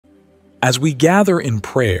As we gather in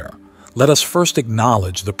prayer, let us first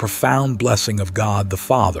acknowledge the profound blessing of God the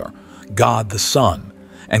Father, God the Son,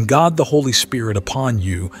 and God the Holy Spirit upon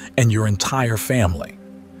you and your entire family.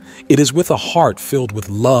 It is with a heart filled with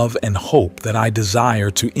love and hope that I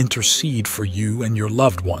desire to intercede for you and your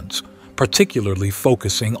loved ones, particularly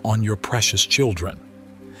focusing on your precious children.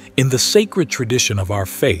 In the sacred tradition of our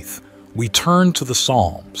faith, we turn to the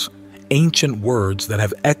Psalms, ancient words that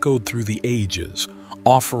have echoed through the ages,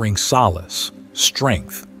 offering solace,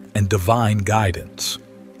 strength, and divine guidance.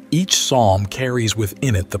 Each psalm carries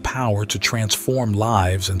within it the power to transform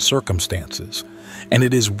lives and circumstances, and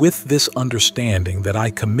it is with this understanding that I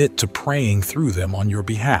commit to praying through them on your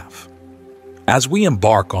behalf. As we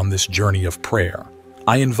embark on this journey of prayer,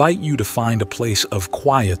 I invite you to find a place of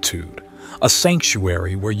quietude, a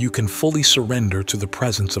sanctuary where you can fully surrender to the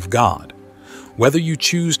presence of God. Whether you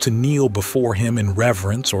choose to kneel before Him in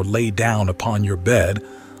reverence or lay down upon your bed,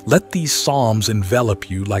 let these psalms envelop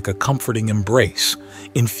you like a comforting embrace,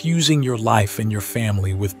 infusing your life and your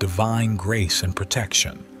family with divine grace and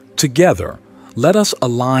protection. Together, let us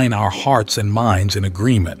align our hearts and minds in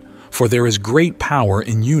agreement, for there is great power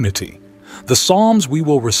in unity. The psalms we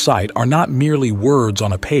will recite are not merely words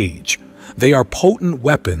on a page. They are potent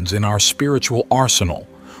weapons in our spiritual arsenal,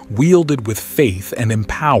 wielded with faith and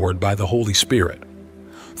empowered by the Holy Spirit.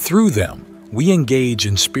 Through them, we engage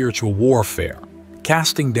in spiritual warfare,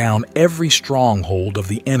 casting down every stronghold of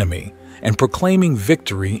the enemy and proclaiming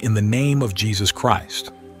victory in the name of Jesus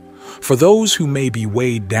Christ. For those who may be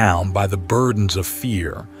weighed down by the burdens of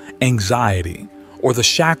fear, anxiety, or the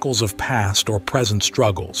shackles of past or present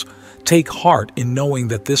struggles, take heart in knowing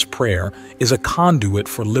that this prayer is a conduit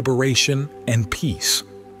for liberation and peace.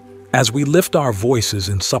 As we lift our voices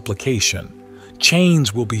in supplication,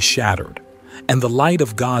 chains will be shattered, and the light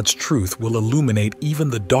of God's truth will illuminate even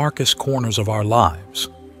the darkest corners of our lives.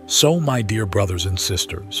 So, my dear brothers and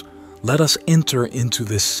sisters, let us enter into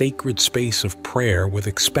this sacred space of prayer with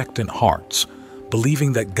expectant hearts,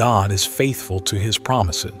 believing that God is faithful to His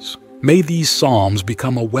promises. May these psalms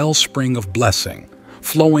become a wellspring of blessing,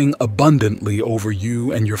 flowing abundantly over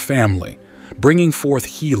you and your family, bringing forth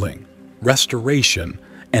healing, restoration,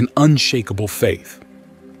 and unshakable faith.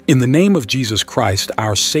 In the name of Jesus Christ,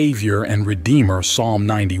 our Savior and Redeemer, Psalm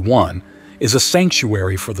 91 is a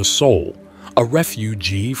sanctuary for the soul, a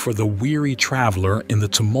refuge for the weary traveler in the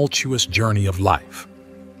tumultuous journey of life.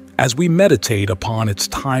 As we meditate upon its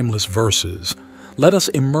timeless verses, let us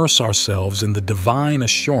immerse ourselves in the divine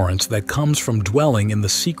assurance that comes from dwelling in the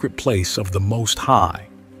secret place of the Most High.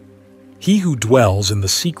 He who dwells in the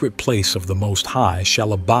secret place of the Most High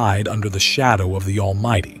shall abide under the shadow of the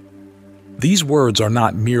Almighty. These words are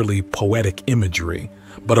not merely poetic imagery,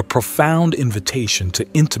 but a profound invitation to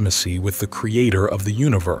intimacy with the Creator of the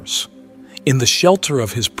universe. In the shelter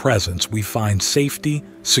of His presence, we find safety,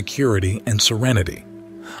 security, and serenity.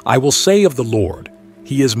 I will say of the Lord,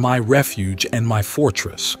 He is my refuge and my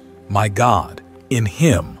fortress, my God. In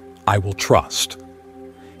Him I will trust.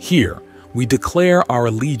 Here, we declare our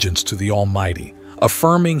allegiance to the Almighty,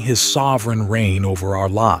 affirming His sovereign reign over our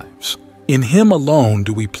lives. In Him alone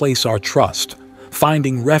do we place our trust,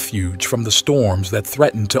 finding refuge from the storms that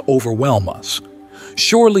threaten to overwhelm us.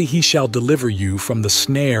 Surely He shall deliver you from the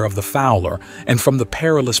snare of the fowler and from the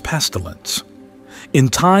perilous pestilence. In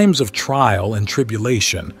times of trial and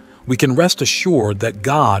tribulation, we can rest assured that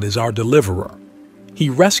God is our deliverer. He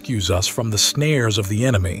rescues us from the snares of the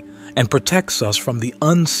enemy and protects us from the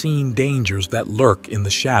unseen dangers that lurk in the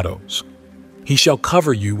shadows. He shall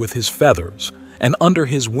cover you with His feathers, and under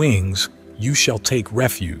His wings you shall take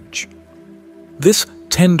refuge. This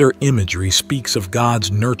tender imagery speaks of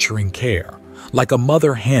God's nurturing care, like a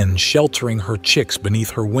mother hen sheltering her chicks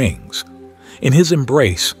beneath her wings. In His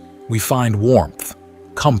embrace, we find warmth,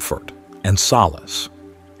 comfort, and solace.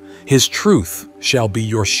 His truth shall be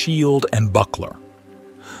your shield and buckler.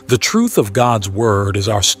 The truth of God's word is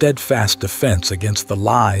our steadfast defense against the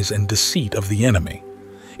lies and deceit of the enemy.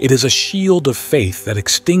 It is a shield of faith that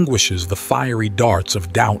extinguishes the fiery darts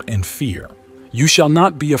of doubt and fear. You shall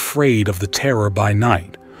not be afraid of the terror by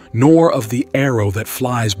night, nor of the arrow that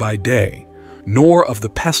flies by day, nor of the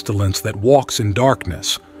pestilence that walks in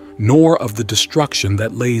darkness, nor of the destruction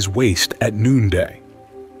that lays waste at noonday.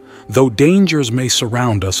 Though dangers may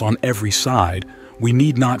surround us on every side, we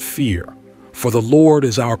need not fear, for the Lord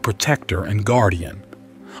is our protector and guardian.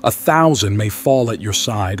 1,000 may fall at your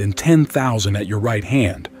side and 10,000 at your right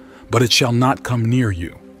hand, but it shall not come near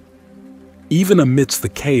you. Even amidst the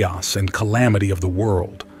chaos and calamity of the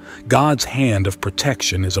world, God's hand of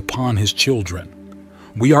protection is upon His children.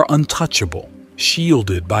 We are untouchable,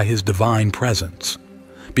 shielded by His divine presence.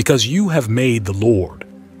 Because you have made the Lord,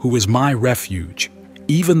 who is my refuge,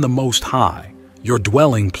 even the Most High, your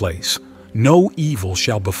dwelling place, no evil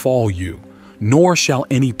shall befall you, nor shall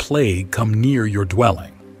any plague come near your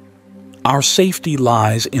dwelling. Our safety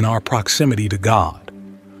lies in our proximity to God.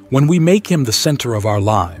 When we make Him the center of our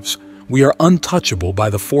lives, we are untouchable by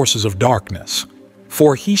the forces of darkness.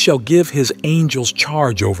 For He shall give His angels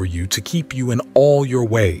charge over you to keep you in all your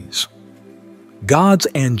ways. God's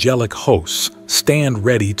angelic hosts stand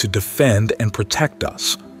ready to defend and protect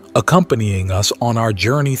us, accompanying us on our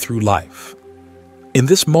journey through life. In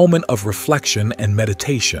this moment of reflection and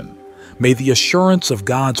meditation, may the assurance of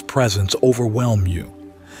God's presence overwhelm you.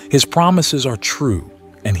 His promises are true,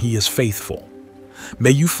 and He is faithful.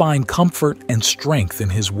 May you find comfort and strength in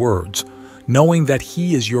His words, knowing that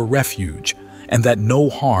He is your refuge and that no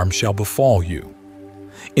harm shall befall you.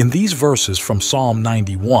 In these verses from Psalm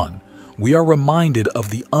 91, we are reminded of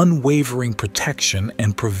the unwavering protection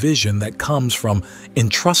and provision that comes from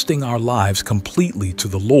entrusting our lives completely to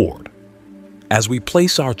the Lord. As we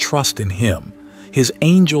place our trust in Him, His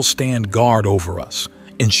angels stand guard over us,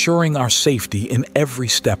 ensuring our safety in every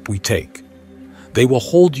step we take. They will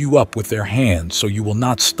hold you up with their hands so you will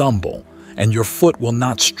not stumble, and your foot will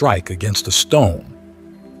not strike against a stone.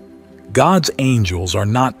 God's angels are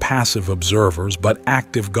not passive observers but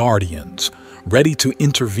active guardians, ready to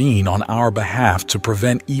intervene on our behalf to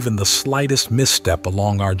prevent even the slightest misstep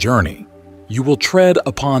along our journey. You will tread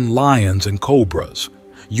upon lions and cobras.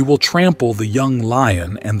 You will trample the young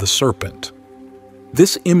lion and the serpent.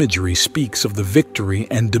 This imagery speaks of the victory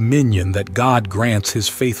and dominion that God grants His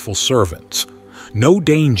faithful servants. No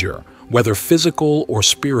danger, whether physical or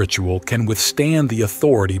spiritual, can withstand the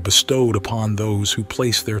authority bestowed upon those who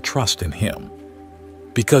place their trust in Him.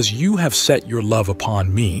 Because you have set your love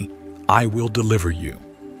upon me, I will deliver you.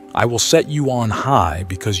 I will set you on high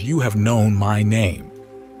because you have known my name.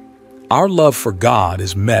 Our love for God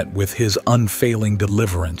is met with His unfailing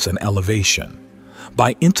deliverance and elevation.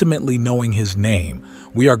 By intimately knowing His name,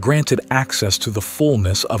 we are granted access to the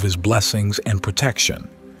fullness of His blessings and protection.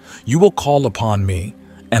 You will call upon me,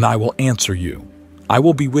 and I will answer you. I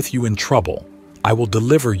will be with you in trouble. I will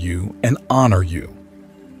deliver you and honor you.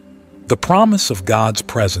 The promise of God's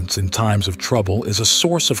presence in times of trouble is a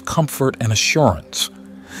source of comfort and assurance.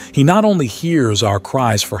 He not only hears our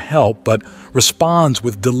cries for help, but responds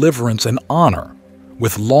with deliverance and honor.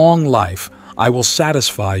 With long life, I will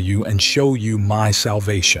satisfy you and show you my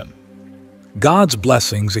salvation. God's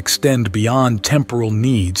blessings extend beyond temporal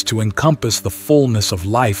needs to encompass the fullness of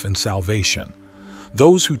life and salvation.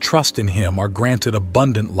 Those who trust in Him are granted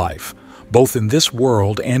abundant life, both in this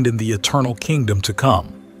world and in the eternal kingdom to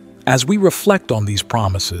come. As we reflect on these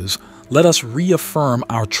promises, let us reaffirm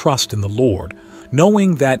our trust in the Lord,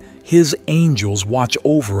 knowing that His angels watch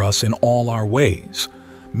over us in all our ways.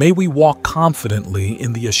 May we walk confidently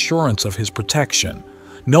in the assurance of His protection,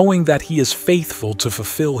 knowing that He is faithful to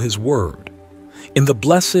fulfill His word. In the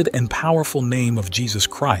blessed and powerful name of Jesus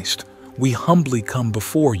Christ, we humbly come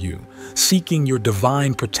before you, seeking your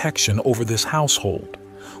divine protection over this household.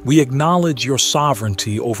 We acknowledge your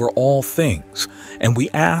sovereignty over all things, and we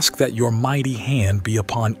ask that your mighty hand be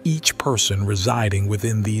upon each person residing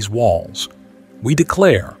within these walls. We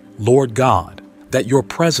declare, Lord God, that your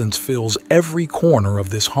presence fills every corner of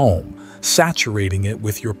this home, saturating it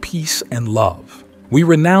with your peace and love. We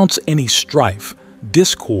renounce any strife,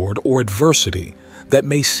 discord, or adversity that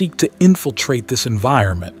may seek to infiltrate this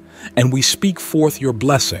environment, and we speak forth your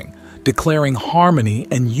blessing, declaring harmony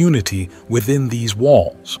and unity within these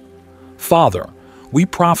walls. Father, we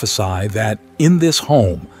prophesy that in this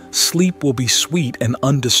home, sleep will be sweet and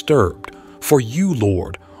undisturbed, for you,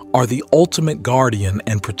 Lord, are the ultimate guardian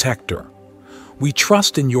and protector. We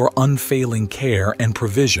trust in your unfailing care and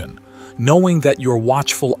provision, knowing that your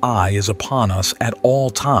watchful eye is upon us at all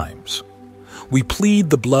times. We plead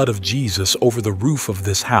the blood of Jesus over the roof of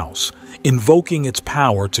this house, invoking its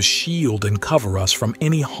power to shield and cover us from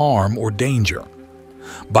any harm or danger.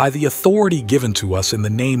 By the authority given to us in the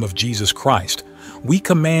name of Jesus Christ, we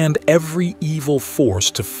command every evil force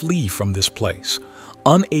to flee from this place,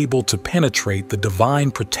 unable to penetrate the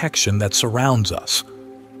divine protection that surrounds us.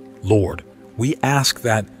 Lord, we ask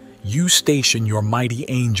that you station your mighty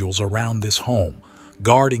angels around this home,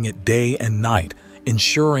 guarding it day and night,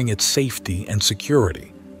 ensuring its safety and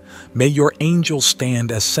security. May your angels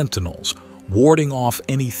stand as sentinels, warding off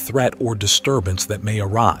any threat or disturbance that may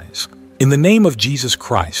arise. In the name of Jesus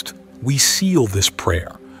Christ, we seal this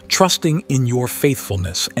prayer, trusting in your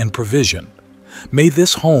faithfulness and provision. May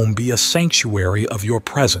this home be a sanctuary of your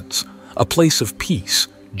presence, a place of peace,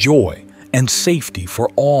 joy, and safety for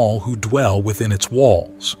all who dwell within its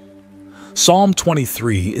walls. Psalm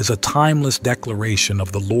 23 is a timeless declaration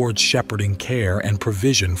of the Lord's shepherding care and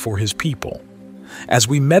provision for His people. As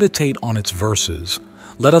we meditate on its verses,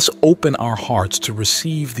 let us open our hearts to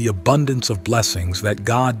receive the abundance of blessings that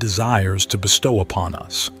God desires to bestow upon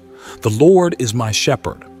us. The Lord is my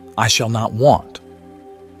shepherd, I shall not want.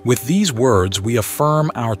 With these words, we affirm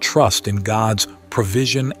our trust in God's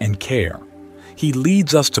provision and care. He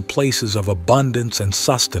leads us to places of abundance and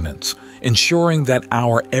sustenance, ensuring that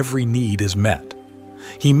our every need is met.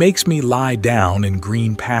 He makes me lie down in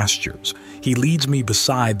green pastures. He leads me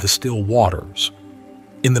beside the still waters.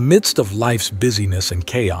 In the midst of life's busyness and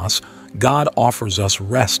chaos, God offers us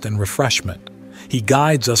rest and refreshment. He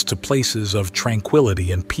guides us to places of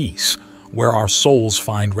tranquility and peace, where our souls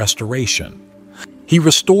find restoration. He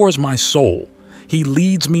restores my soul. He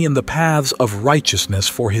leads me in the paths of righteousness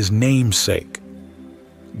for His name's sake.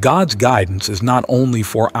 God's guidance is not only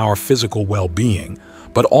for our physical well-being,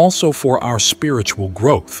 but also for our spiritual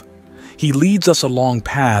growth. He leads us along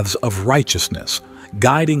paths of righteousness,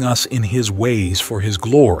 guiding us in His ways for His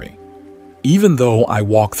glory. Even though I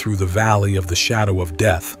walk through the valley of the shadow of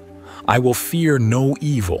death, I will fear no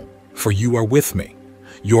evil, for You are with me.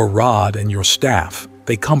 Your rod and Your staff,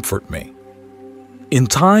 they comfort me. In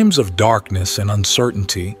times of darkness and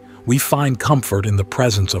uncertainty, we find comfort in the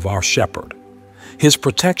presence of our shepherd. His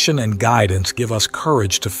protection and guidance give us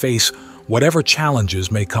courage to face whatever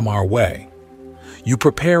challenges may come our way. You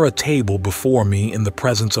prepare a table before me in the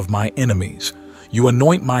presence of my enemies. You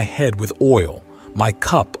anoint my head with oil. My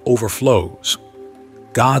cup overflows.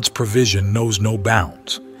 God's provision knows no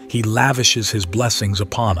bounds. He lavishes His blessings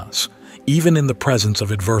upon us, even in the presence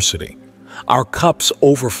of adversity. Our cups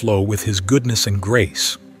overflow with His goodness and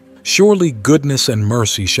grace. Surely goodness and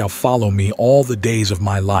mercy shall follow me all the days of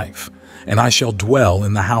my life, and I shall dwell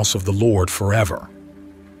in the house of the Lord forever.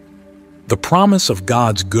 The promise of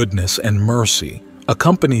God's goodness and mercy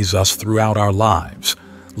accompanies us throughout our lives,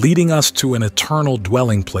 leading us to an eternal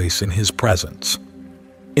dwelling place in His presence.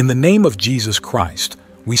 In the name of Jesus Christ,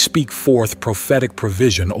 we speak forth prophetic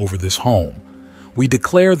provision over this home. We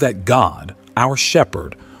declare that God, our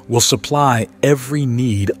shepherd, will supply every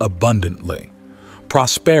need abundantly.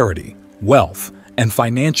 Prosperity, wealth, and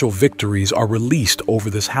financial victories are released over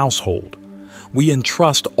this household. We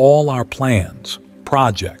entrust all our plans,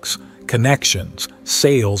 projects, connections,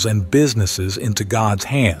 sales, and businesses into God's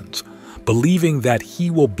hands, believing that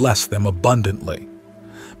He will bless them abundantly.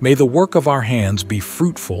 May the work of our hands be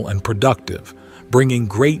fruitful and productive, bringing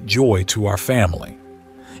great joy to our family.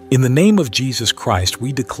 In the name of Jesus Christ,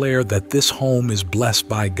 we declare that this home is blessed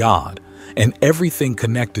by God, and everything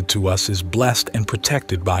connected to us is blessed and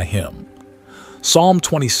protected by Him. Psalm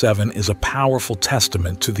 27 is a powerful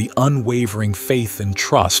testament to the unwavering faith and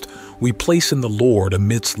trust we place in the Lord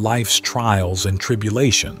amidst life's trials and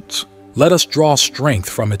tribulations. Let us draw strength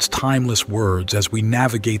from its timeless words as we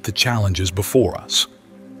navigate the challenges before us.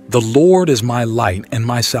 The Lord is my light and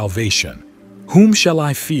my salvation. Whom shall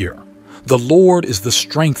I fear? The Lord is the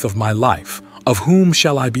strength of my life. Of whom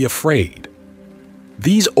shall I be afraid?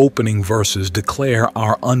 These opening verses declare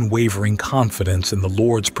our unwavering confidence in the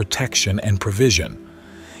Lord's protection and provision.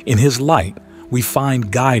 In His light, we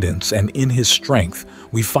find guidance, and in His strength,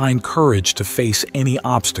 we find courage to face any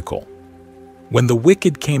obstacle. When the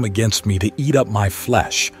wicked came against me to eat up my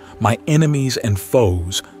flesh, my enemies and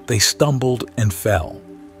foes, they stumbled and fell.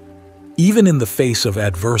 Even in the face of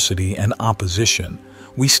adversity and opposition,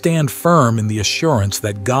 we stand firm in the assurance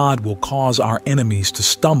that God will cause our enemies to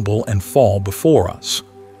stumble and fall before us.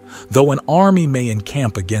 Though an army may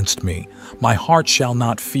encamp against me, my heart shall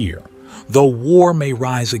not fear. Though war may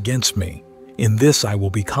rise against me, in this I will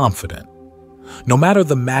be confident. No matter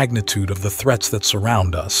the magnitude of the threats that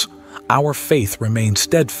surround us, our faith remains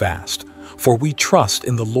steadfast, for we trust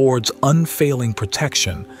in the Lord's unfailing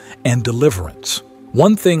protection and deliverance.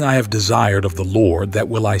 One thing I have desired of the Lord, that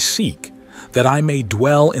will I seek, that I may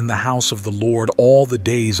dwell in the house of the Lord all the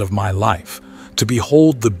days of my life, to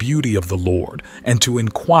behold the beauty of the Lord, and to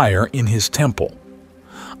inquire in His temple.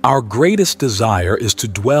 Our greatest desire is to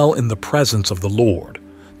dwell in the presence of the Lord,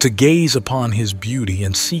 to gaze upon His beauty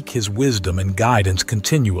and seek His wisdom and guidance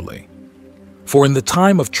continually. For in the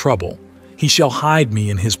time of trouble, He shall hide me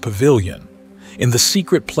in His pavilion. In the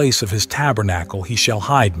secret place of His tabernacle He shall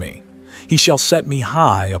hide me. He shall set me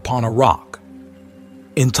high upon a rock.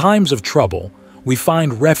 In times of trouble, we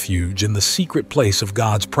find refuge in the secret place of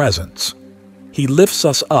God's presence. He lifts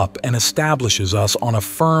us up and establishes us on a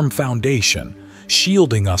firm foundation,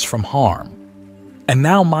 shielding us from harm. And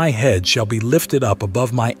now my head shall be lifted up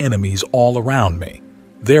above my enemies all around me.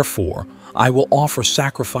 Therefore, I will offer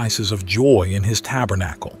sacrifices of joy in His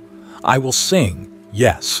tabernacle. I will sing,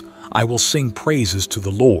 yes, I will sing praises to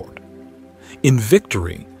the Lord. In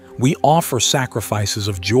victory, we offer sacrifices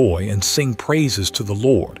of joy and sing praises to the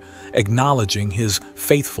Lord, acknowledging His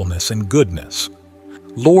faithfulness and goodness.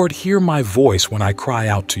 Lord, hear my voice when I cry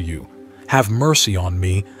out to you. Have mercy on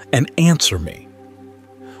me and answer me.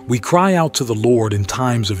 We cry out to the Lord in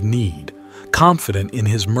times of need, confident in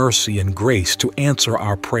His mercy and grace to answer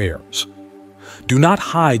our prayers. Do not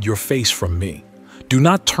hide your face from me. Do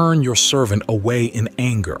not turn your servant away in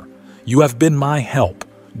anger. You have been my help.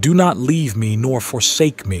 Do not leave me nor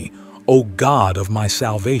forsake me, O God of my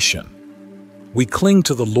salvation. We cling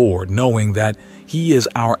to the Lord, knowing that He is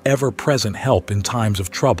our ever-present help in times of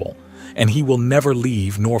trouble, and He will never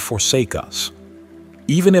leave nor forsake us.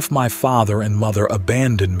 Even if my father and mother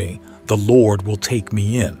abandon me, the Lord will take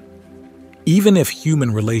me in. Even if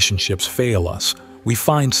human relationships fail us, we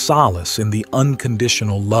find solace in the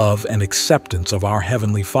unconditional love and acceptance of our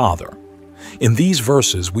Heavenly Father. In these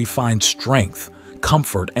verses, we find strength,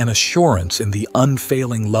 comfort, and assurance in the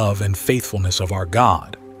unfailing love and faithfulness of our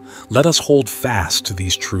God. Let us hold fast to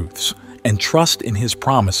these truths and trust in His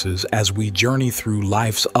promises as we journey through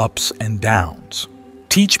life's ups and downs.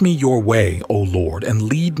 Teach me your way, O Lord, and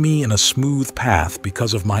lead me in a smooth path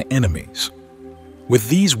because of my enemies. With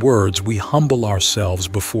these words, we humble ourselves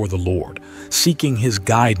before the Lord, seeking His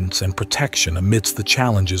guidance and protection amidst the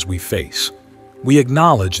challenges we face. We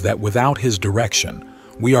acknowledge that without His direction,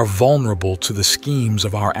 we are vulnerable to the schemes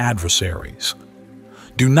of our adversaries.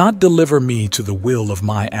 Do not deliver me to the will of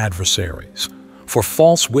my adversaries, for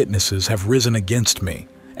false witnesses have risen against me,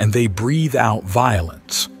 and they breathe out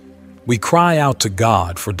violence. We cry out to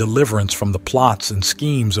God for deliverance from the plots and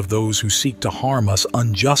schemes of those who seek to harm us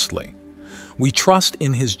unjustly. We trust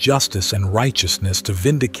in His justice and righteousness to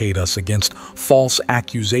vindicate us against false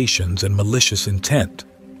accusations and malicious intent.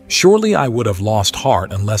 Surely I would have lost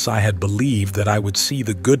heart unless I had believed that I would see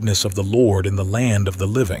the goodness of the Lord in the land of the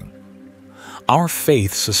living. Our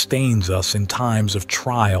faith sustains us in times of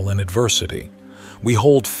trial and adversity. We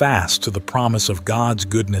hold fast to the promise of God's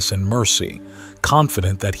goodness and mercy,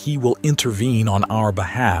 confident that He will intervene on our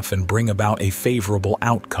behalf and bring about a favorable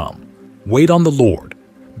outcome. Wait on the Lord.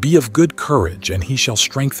 Be of good courage, and He shall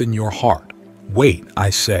strengthen your heart. Wait, I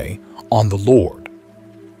say, on the Lord.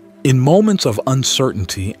 In moments of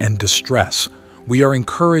uncertainty and distress, we are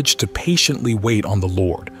encouraged to patiently wait on the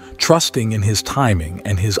Lord, trusting in His timing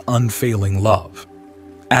and His unfailing love.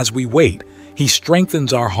 As we wait, He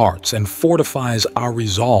strengthens our hearts and fortifies our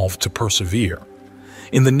resolve to persevere.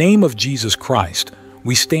 In the name of Jesus Christ,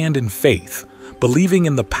 we stand in faith, believing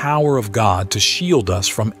in the power of God to shield us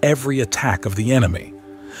from every attack of the enemy.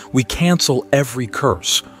 We cancel every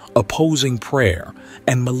curse, opposing prayer,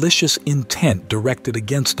 and malicious intent directed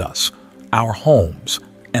against us, our homes,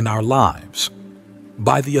 and our lives.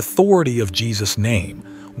 By the authority of Jesus' name,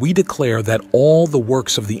 we declare that all the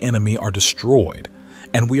works of the enemy are destroyed,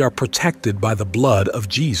 and we are protected by the blood of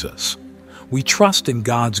Jesus. We trust in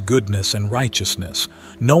God's goodness and righteousness,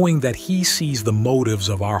 knowing that He sees the motives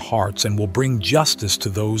of our hearts and will bring justice to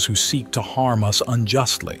those who seek to harm us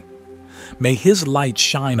unjustly. May His light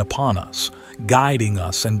shine upon us, guiding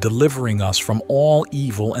us and delivering us from all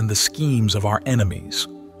evil and the schemes of our enemies.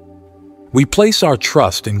 We place our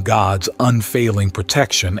trust in God's unfailing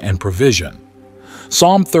protection and provision.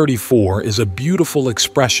 Psalm 34 is a beautiful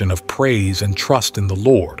expression of praise and trust in the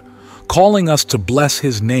Lord, calling us to bless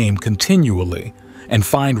His name continually and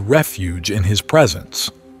find refuge in His presence.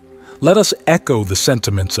 Let us echo the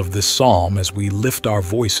sentiments of this psalm as we lift our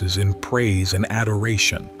voices in praise and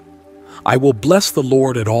adoration. I will bless the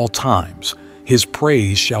Lord at all times. His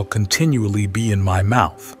praise shall continually be in my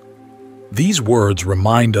mouth. These words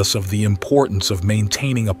remind us of the importance of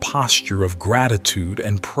maintaining a posture of gratitude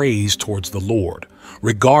and praise towards the Lord,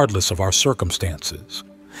 regardless of our circumstances.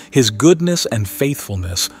 His goodness and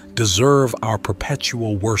faithfulness deserve our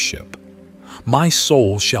perpetual worship. My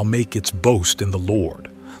soul shall make its boast in the Lord.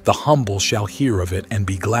 The humble shall hear of it and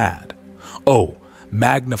be glad. Oh,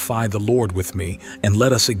 magnify the Lord with me, and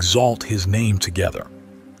let us exalt His name together.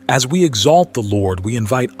 As we exalt the Lord, we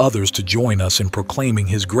invite others to join us in proclaiming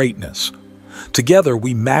His greatness. Together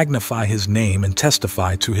we magnify His name and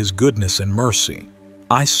testify to His goodness and mercy.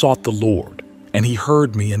 I sought the Lord, and He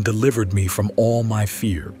heard me and delivered me from all my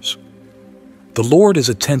fears. The Lord is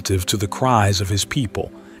attentive to the cries of His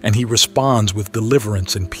people, and He responds with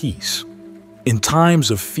deliverance and peace. In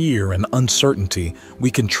times of fear and uncertainty,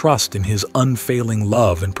 we can trust in His unfailing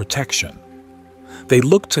love and protection. They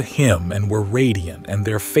looked to Him and were radiant, and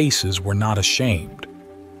their faces were not ashamed.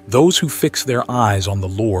 Those who fix their eyes on the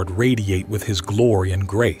Lord radiate with His glory and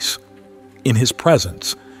grace. In His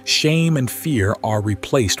presence, shame and fear are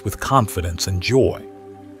replaced with confidence and joy.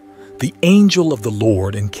 The angel of the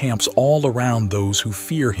Lord encamps all around those who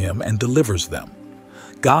fear him and delivers them.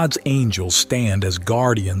 God's angels stand as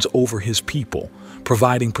guardians over his people,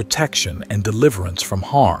 providing protection and deliverance from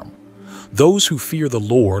harm. Those who fear the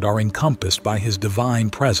Lord are encompassed by his divine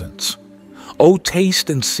presence. O taste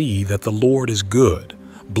and see that the Lord is good.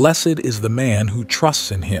 Blessed is the man who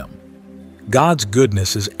trusts in him. God's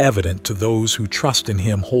goodness is evident to those who trust in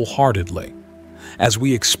him wholeheartedly. As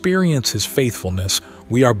we experience his faithfulness,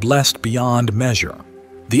 we are blessed beyond measure.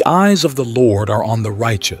 The eyes of the Lord are on the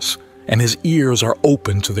righteous, and his ears are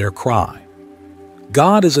open to their cry.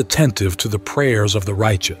 God is attentive to the prayers of the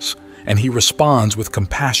righteous, and he responds with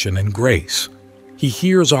compassion and grace. He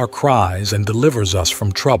hears our cries and delivers us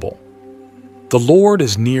from trouble. The Lord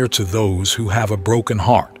is near to those who have a broken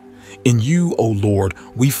heart. In you, O Lord,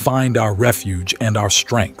 we find our refuge and our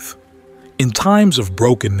strength. In times of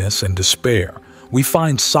brokenness and despair, we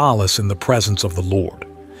find solace in the presence of the Lord.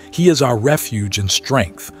 He is our refuge and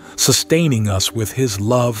strength, sustaining us with his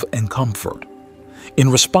love and comfort. In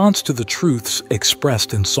response to the truths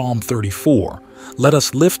expressed in Psalm 34, let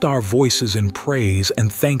us lift our voices in praise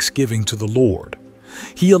and thanksgiving to the Lord.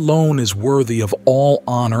 He alone is worthy of all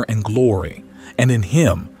honor and glory, and in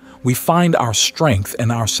him we find our strength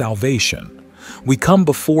and our salvation. We come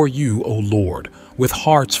before you, O Lord, with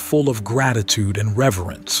hearts full of gratitude and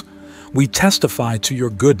reverence. We testify to your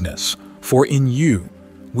goodness, for in you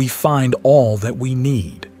we find all that we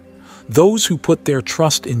need. Those who put their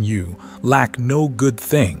trust in you lack no good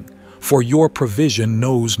thing, for your provision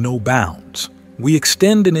knows no bounds. We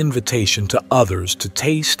extend an invitation to others to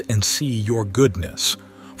taste and see your goodness,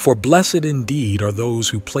 for blessed indeed are those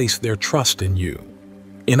who place their trust in you.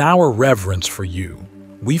 In our reverence for you,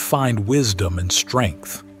 we find wisdom and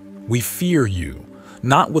strength. We fear you,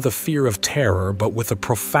 not with a fear of terror, but with a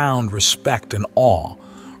profound respect and awe,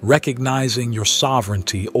 recognizing your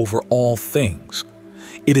sovereignty over all things.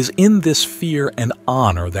 It is in this fear and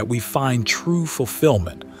honor that we find true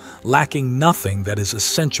fulfillment, lacking nothing that is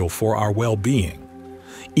essential for our well-being.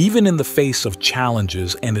 Even in the face of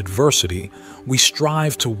challenges and adversity, we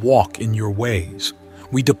strive to walk in your ways.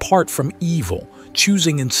 We depart from evil,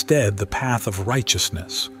 choosing instead the path of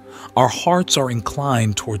righteousness. Our hearts are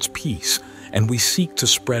inclined towards peace, and we seek to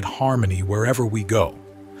spread harmony wherever we go.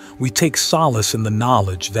 We take solace in the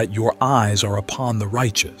knowledge that your eyes are upon the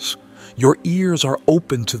righteous. Your ears are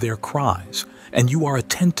open to their cries, and you are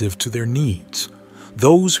attentive to their needs.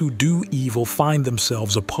 Those who do evil find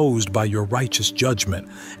themselves opposed by your righteous judgment,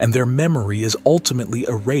 and their memory is ultimately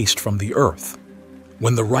erased from the earth.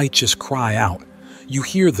 When the righteous cry out, you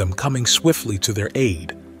hear them coming swiftly to their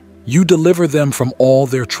aid. You deliver them from all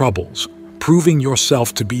their troubles, proving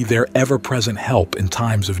yourself to be their ever-present help in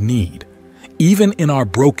times of need. Even in our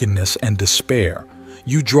brokenness and despair,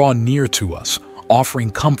 you draw near to us, offering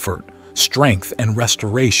comfort, strength, and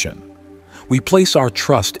restoration. We place our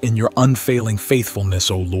trust in your unfailing faithfulness,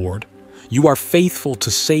 O Lord. You are faithful to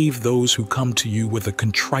save those who come to you with a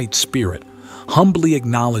contrite spirit, humbly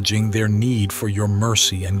acknowledging their need for your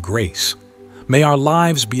mercy and grace. May our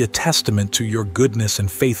lives be a testament to your goodness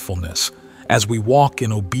and faithfulness as we walk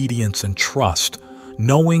in obedience and trust,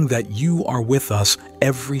 knowing that you are with us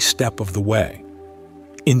every step of the way.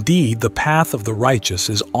 Indeed, the path of the righteous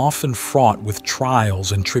is often fraught with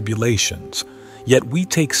trials and tribulations, yet we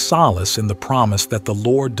take solace in the promise that the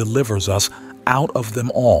Lord delivers us out of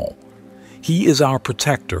them all. He is our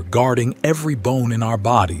protector, guarding every bone in our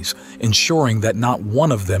bodies, ensuring that not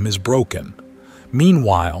one of them is broken.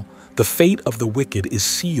 Meanwhile, the fate of the wicked is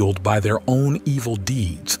sealed by their own evil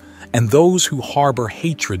deeds, and those who harbor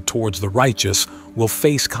hatred towards the righteous will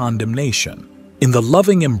face condemnation. In the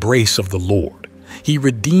loving embrace of the Lord, he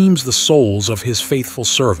redeems the souls of his faithful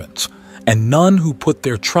servants, and none who put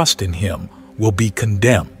their trust in him will be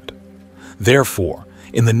condemned. Therefore,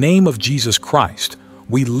 in the name of Jesus Christ,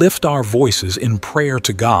 we lift our voices in prayer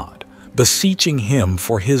to God, beseeching him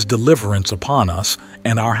for his deliverance upon us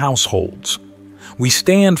and our households. We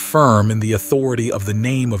stand firm in the authority of the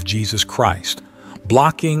name of Jesus Christ,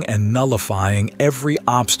 blocking and nullifying every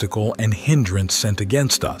obstacle and hindrance sent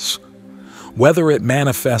against us. Whether it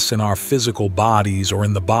manifests in our physical bodies or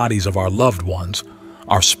in the bodies of our loved ones,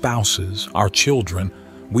 our spouses, our children,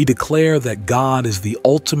 we declare that God is the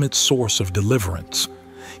ultimate source of deliverance.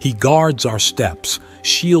 He guards our steps,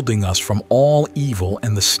 shielding us from all evil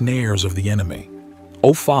and the snares of the enemy.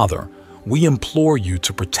 O Father, we implore you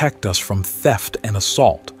to protect us from theft and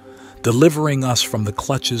assault, delivering us from the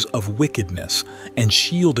clutches of wickedness and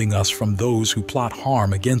shielding us from those who plot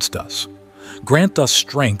harm against us. Grant us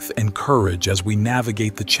strength and courage as we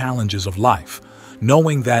navigate the challenges of life,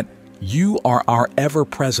 knowing that you are our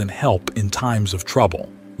ever-present help in times of trouble.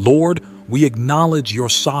 Lord, we acknowledge your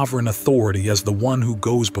sovereign authority as the one who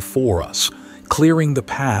goes before us, clearing the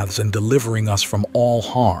paths and delivering us from all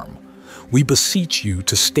harm. We beseech you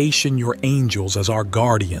to station your angels as our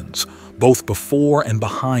guardians, both before and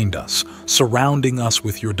behind us, surrounding us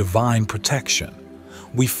with your divine protection.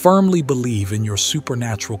 We firmly believe in your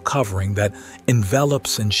supernatural covering that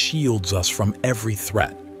envelops and shields us from every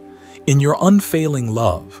threat. In your unfailing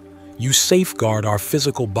love, you safeguard our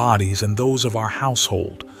physical bodies and those of our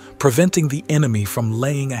household, preventing the enemy from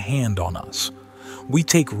laying a hand on us. We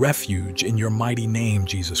take refuge in your mighty name,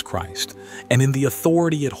 Jesus Christ, and in the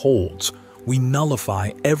authority it holds, we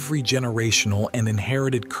nullify every generational and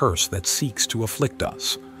inherited curse that seeks to afflict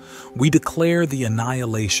us. We declare the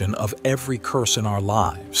annihilation of every curse in our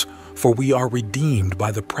lives, for we are redeemed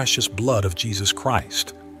by the precious blood of Jesus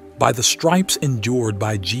Christ. By the stripes endured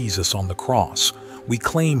by Jesus on the cross, we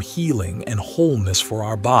claim healing and wholeness for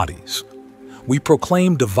our bodies. We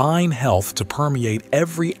proclaim divine health to permeate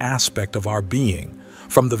every aspect of our being,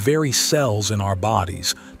 from the very cells in our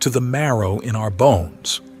bodies to the marrow in our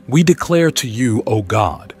bones. We declare to you, O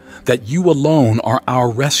God, that you alone are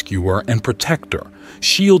our rescuer and protector,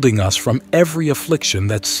 shielding us from every affliction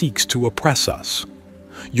that seeks to oppress us.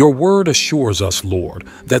 Your word assures us, Lord,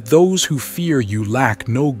 that those who fear you lack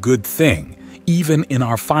no good thing, even in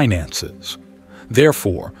our finances.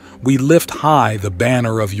 Therefore, we lift high the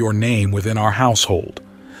banner of your name within our household,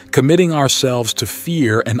 committing ourselves to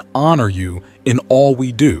fear and honor you in all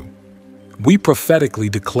we do. We prophetically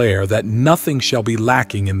declare that nothing shall be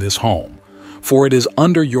lacking in this home, for it is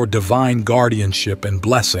under your divine guardianship and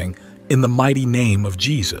blessing in the mighty name of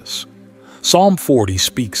Jesus. Psalm 40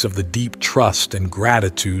 speaks of the deep trust and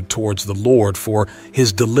gratitude towards the Lord for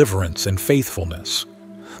his deliverance and faithfulness.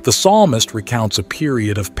 The psalmist recounts a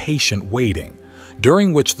period of patient waiting,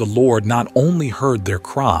 during which the Lord not only heard their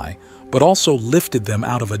cry, but also lifted them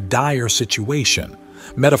out of a dire situation,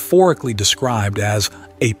 metaphorically described as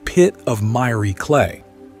a pit of miry clay.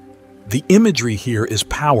 The imagery here is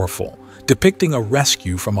powerful, depicting a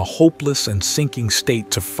rescue from a hopeless and sinking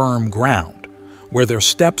state to firm ground, where their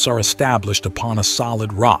steps are established upon a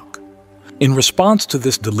solid rock. In response to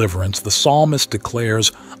this deliverance, the psalmist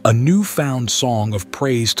declares a newfound song of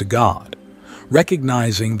praise to God,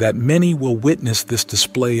 recognizing that many will witness this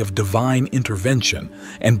display of divine intervention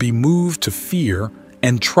and be moved to fear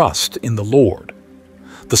and trust in the Lord.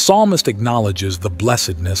 The psalmist acknowledges the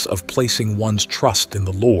blessedness of placing one's trust in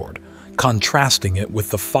the Lord, contrasting it with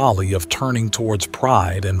the folly of turning towards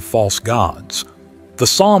pride and false gods. The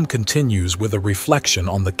psalm continues with a reflection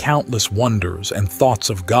on the countless wonders and thoughts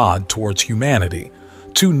of God towards humanity,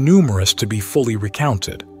 too numerous to be fully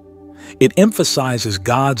recounted. It emphasizes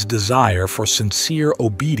God's desire for sincere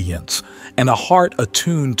obedience and a heart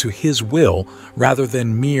attuned to his will rather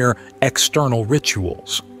than mere external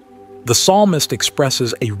rituals. The psalmist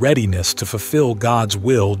expresses a readiness to fulfill God's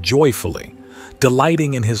will joyfully,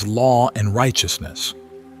 delighting in his law and righteousness.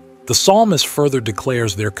 The psalmist further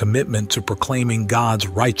declares their commitment to proclaiming God's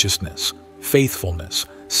righteousness, faithfulness,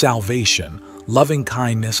 salvation, loving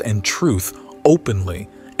kindness, and truth openly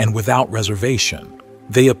and without reservation.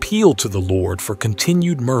 They appeal to the Lord for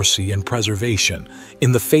continued mercy and preservation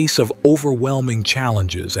in the face of overwhelming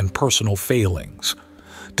challenges and personal failings.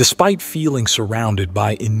 Despite feeling surrounded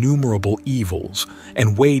by innumerable evils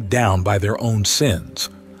and weighed down by their own sins,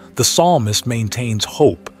 the psalmist maintains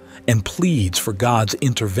hope and pleads for God's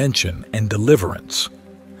intervention and deliverance.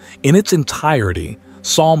 In its entirety,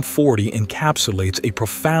 Psalm 40 encapsulates a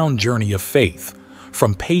profound journey of faith,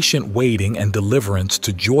 from patient waiting and deliverance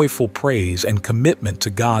to joyful praise and commitment to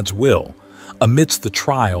God's will amidst the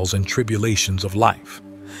trials and tribulations of life.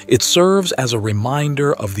 It serves as a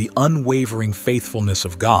reminder of the unwavering faithfulness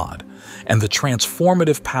of God and the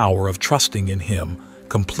transformative power of trusting in Him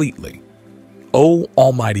completely. O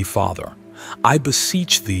Almighty Father, I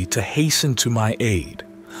beseech Thee to hasten to my aid.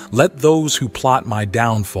 Let those who plot my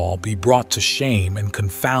downfall be brought to shame and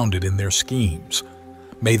confounded in their schemes.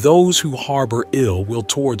 May those who harbor ill will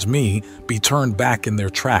towards me be turned back in their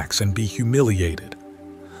tracks and be humiliated.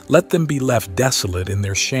 Let them be left desolate in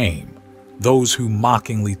their shame, those who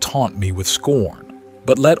mockingly taunt me with scorn.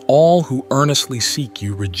 But let all who earnestly seek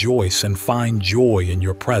you rejoice and find joy in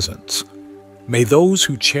your presence. May those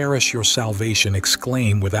who cherish your salvation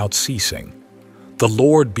exclaim without ceasing, "The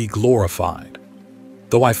Lord be glorified."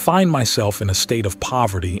 Though I find myself in a state of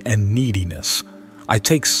poverty and neediness, I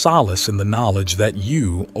take solace in the knowledge that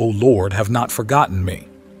you, O Lord, have not forgotten me.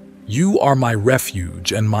 You are my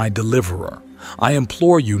refuge and my deliverer. I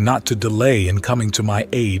implore you not to delay in coming to my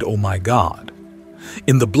aid, O my God.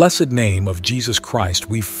 In the blessed name of Jesus Christ,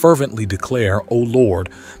 we fervently declare, O Lord,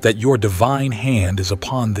 that your divine hand is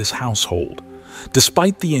upon this household.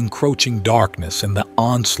 Despite the encroaching darkness and the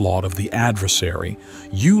onslaught of the adversary,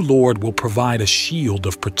 you, Lord, will provide a shield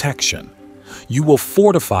of protection. You will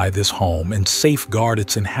fortify this home and safeguard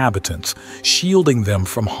its inhabitants, shielding them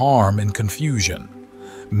from harm and confusion.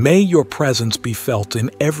 May your presence be felt in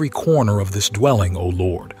every corner of this dwelling, O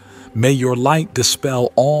Lord. May your light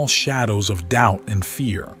dispel all shadows of doubt and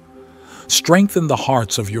fear. Strengthen the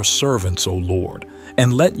hearts of your servants, O Lord,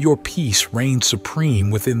 and let your peace reign supreme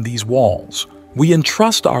within these walls. We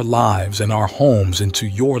entrust our lives and our homes into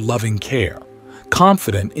your loving care,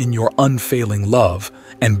 confident in your unfailing love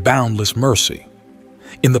and boundless mercy.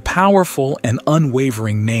 In the powerful and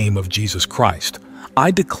unwavering name of Jesus Christ,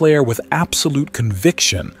 I declare with absolute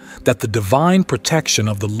conviction that the divine protection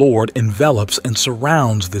of the Lord envelops and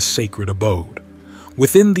surrounds this sacred abode.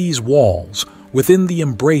 Within these walls, within the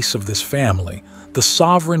embrace of this family, the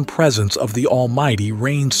sovereign presence of the Almighty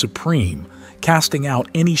reigns supreme, casting out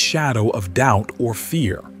any shadow of doubt or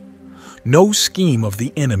fear. No scheme of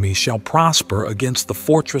the enemy shall prosper against the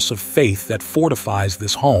fortress of faith that fortifies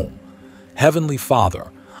this home. Heavenly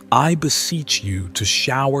Father, I beseech you to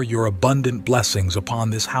shower your abundant blessings upon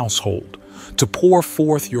this household, to pour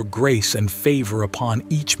forth your grace and favor upon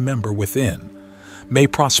each member within. May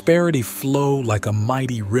prosperity flow like a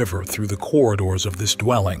mighty river through the corridors of this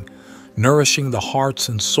dwelling, nourishing the hearts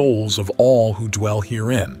and souls of all who dwell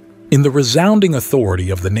herein. In the resounding authority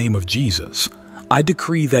of the name of Jesus, I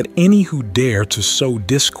decree that any who dare to sow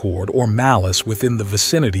discord or malice within the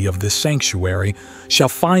vicinity of this sanctuary shall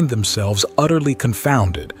find themselves utterly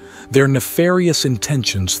confounded, their nefarious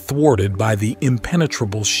intentions thwarted by the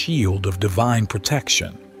impenetrable shield of divine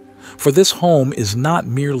protection. For this home is not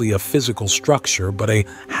merely a physical structure, but a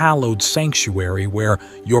hallowed sanctuary where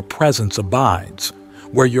your presence abides,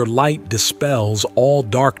 where your light dispels all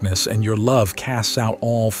darkness and your love casts out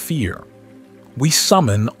all fear. We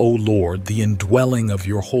summon, O Lord, the indwelling of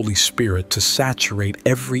your Holy Spirit to saturate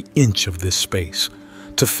every inch of this space,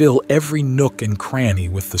 to fill every nook and cranny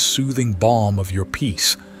with the soothing balm of your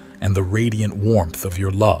peace and the radiant warmth of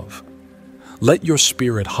your love. Let your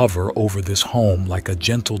Spirit hover over this home like a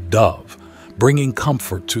gentle dove, bringing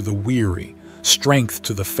comfort to the weary, strength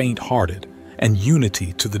to the faint-hearted, and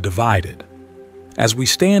unity to the divided. As we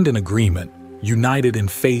stand in agreement, united in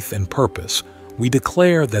faith and purpose, we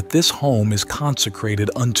declare that this home is consecrated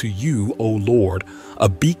unto you, O Lord, a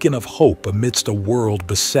beacon of hope amidst a world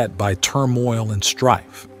beset by turmoil and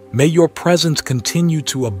strife. May your presence continue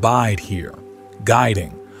to abide here,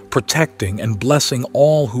 guiding, protecting, and blessing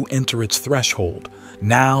all who enter its threshold,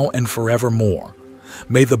 now and forevermore.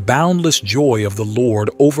 May the boundless joy of the Lord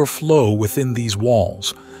overflow within these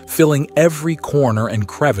walls, filling every corner and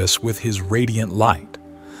crevice with his radiant light.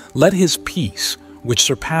 Let his peace, which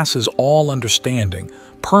surpasses all understanding,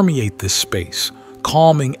 permeate this space,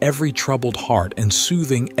 calming every troubled heart and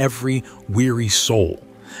soothing every weary soul.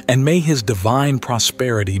 And may his divine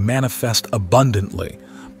prosperity manifest abundantly,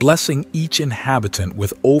 blessing each inhabitant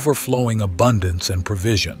with overflowing abundance and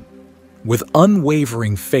provision. With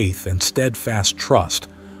unwavering faith and steadfast trust,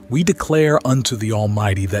 we declare unto the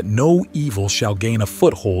Almighty that no evil shall gain a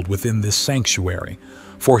foothold within this sanctuary,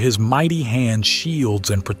 for his mighty hand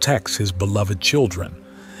shields and protects his beloved children.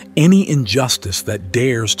 Any injustice that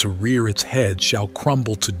dares to rear its head shall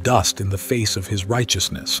crumble to dust in the face of his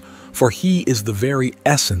righteousness, for he is the very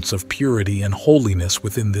essence of purity and holiness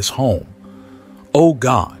within this home. O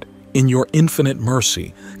God, in your infinite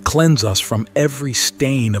mercy, cleanse us from every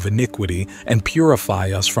stain of iniquity and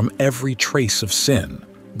purify us from every trace of sin.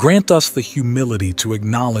 Grant us the humility to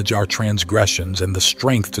acknowledge our transgressions and the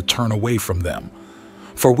strength to turn away from them.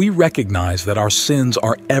 For we recognize that our sins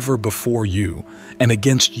are ever before you, and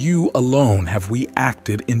against you alone have we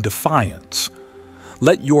acted in defiance.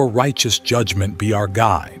 Let your righteous judgment be our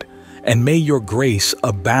guide, and may your grace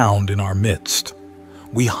abound in our midst.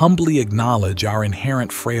 We humbly acknowledge our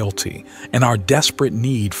inherent frailty and our desperate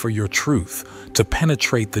need for your truth to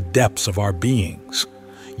penetrate the depths of our beings.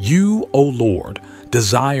 You, O Lord,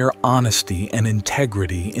 desire honesty and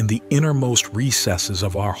integrity in the innermost recesses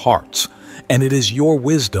of our hearts, and it is your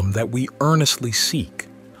wisdom that we earnestly seek.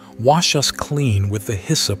 Wash us clean with the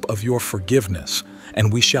hyssop of your forgiveness,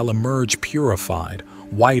 and we shall emerge purified,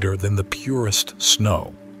 whiter than the purest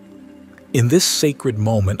snow. In this sacred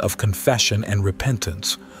moment of confession and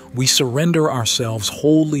repentance, we surrender ourselves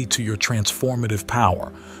wholly to your transformative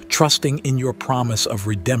power, trusting in your promise of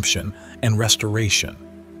redemption and restoration.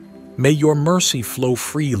 May your mercy flow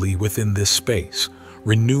freely within this space,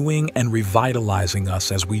 renewing and revitalizing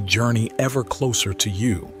us as we journey ever closer to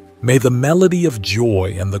you. May the melody of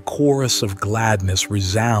joy and the chorus of gladness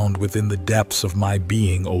resound within the depths of my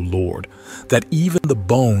being, O Lord, that even the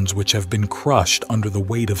bones which have been crushed under the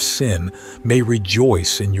weight of sin may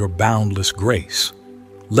rejoice in your boundless grace.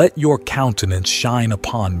 Let your countenance shine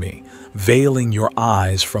upon me, veiling your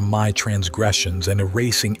eyes from my transgressions and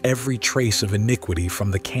erasing every trace of iniquity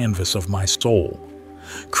from the canvas of my soul.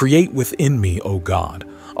 Create within me, O God,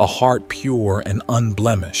 a heart pure and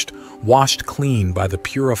unblemished, washed clean by the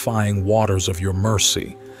purifying waters of your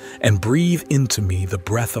mercy, and breathe into me the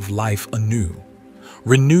breath of life anew.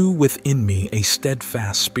 Renew within me a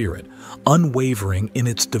steadfast spirit, unwavering in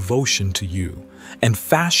its devotion to you, and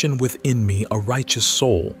fashion within me a righteous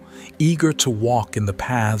soul, eager to walk in the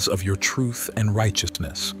paths of your truth and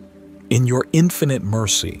righteousness. In your infinite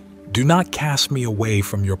mercy, do not cast me away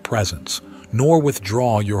from your presence, nor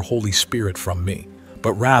withdraw your Holy Spirit from me,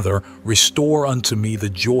 but rather restore unto me the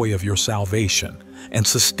joy of your salvation, and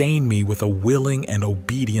sustain me with a willing and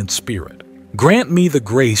obedient spirit. Grant me the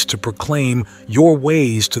grace to proclaim your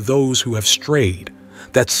ways to those who have strayed,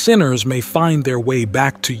 that sinners may find their way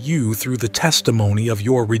back to you through the testimony of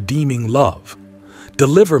your redeeming love.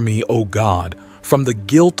 Deliver me, O God, from the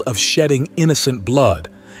guilt of shedding innocent blood,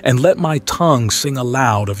 and let my tongue sing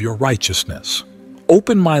aloud of your righteousness.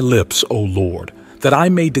 Open my lips, O Lord, that I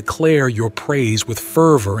may declare your praise with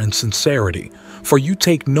fervor and sincerity, for you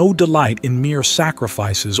take no delight in mere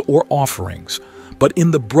sacrifices or offerings, but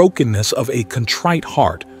in the brokenness of a contrite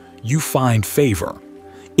heart you find favor.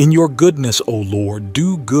 In your goodness, O Lord,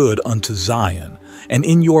 do good unto Zion, and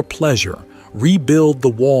in your pleasure rebuild the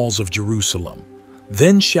walls of Jerusalem.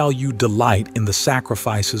 Then shall you delight in the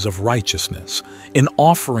sacrifices of righteousness, in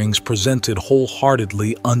offerings presented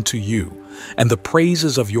wholeheartedly unto you, and the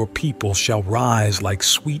praises of your people shall rise like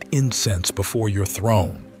sweet incense before your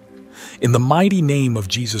throne. In the mighty name of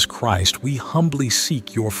Jesus Christ, we humbly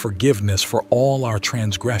seek your forgiveness for all our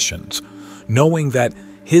transgressions, knowing that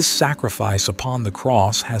his sacrifice upon the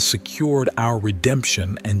cross has secured our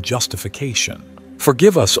redemption and justification.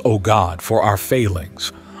 Forgive us, O God, for our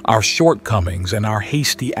failings, our shortcomings, and our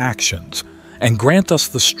hasty actions, and grant us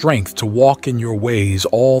the strength to walk in your ways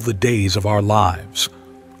all the days of our lives.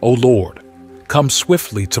 O Lord, come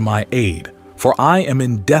swiftly to my aid, for I am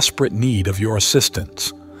in desperate need of your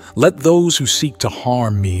assistance. Let those who seek to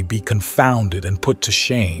harm me be confounded and put to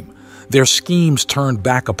shame, their schemes turned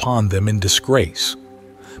back upon them in disgrace.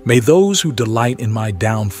 May those who delight in my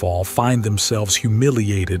downfall find themselves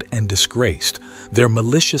humiliated and disgraced, their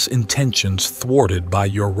malicious intentions thwarted by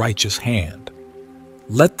your righteous hand.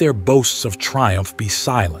 Let their boasts of triumph be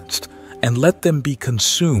silenced, and let them be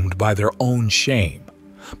consumed by their own shame.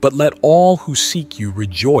 But let all who seek you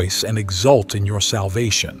rejoice and exult in your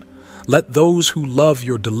salvation. Let those who love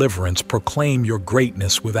your deliverance proclaim your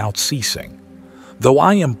greatness without ceasing. Though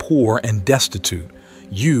I am poor and destitute,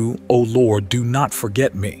 you, O Lord, do not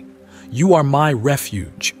forget me. You are my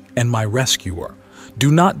refuge and my rescuer.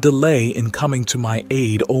 Do not delay in coming to my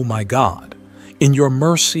aid, O my God. In your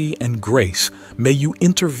mercy and grace, may you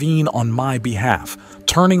intervene on my behalf,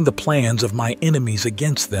 turning the plans of my enemies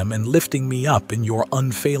against them and lifting me up in your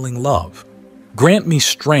unfailing love. Grant me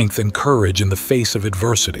strength and courage in the face of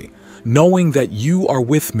adversity, knowing that you are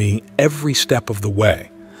with me every step of the way.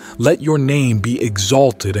 Let your name be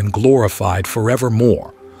exalted and glorified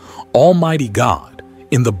forevermore. Almighty God,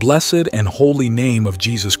 in the blessed and holy name of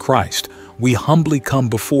Jesus Christ, we humbly come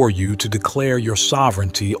before you to declare your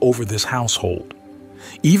sovereignty over this household.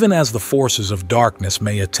 Even as the forces of darkness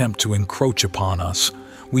may attempt to encroach upon us,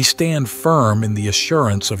 we stand firm in the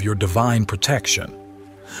assurance of your divine protection.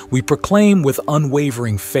 We proclaim with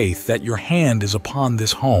unwavering faith that your hand is upon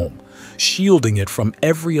this home, shielding it from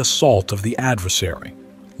every assault of the adversary.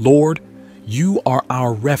 Lord, you are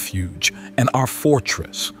our refuge and our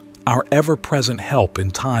fortress, our ever-present help in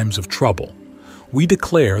times of trouble. We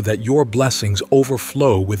declare that your blessings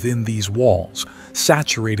overflow within these walls,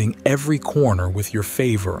 saturating every corner with your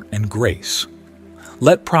favor and grace.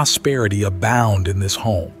 Let prosperity abound in this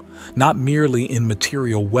home, not merely in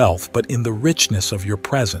material wealth, but in the richness of your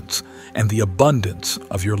presence and the abundance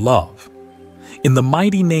of your love. In the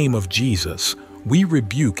mighty name of Jesus, we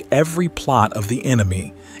rebuke every plot of the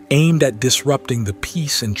enemy aimed at disrupting the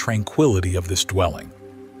peace and tranquility of this dwelling.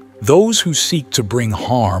 Those who seek to bring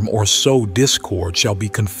harm or sow discord shall be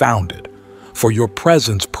confounded, for your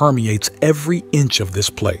presence permeates every inch of this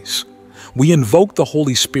place. We invoke the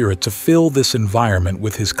Holy Spirit to fill this environment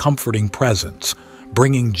with his comforting presence,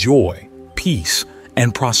 bringing joy, peace,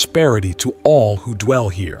 and prosperity to all who dwell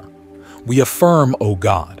here. We affirm, O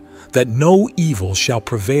God, that no evil shall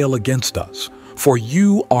prevail against us, for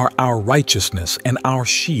you are our righteousness and our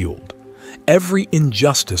shield. Every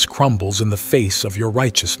injustice crumbles in the face of your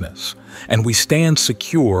righteousness, and we stand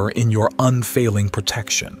secure in your unfailing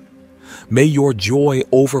protection. May your joy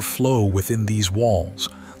overflow within these walls,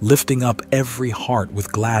 lifting up every heart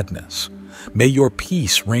with gladness. May your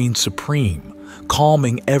peace reign supreme,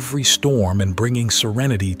 calming every storm and bringing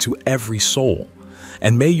serenity to every soul.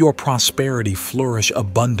 And may your prosperity flourish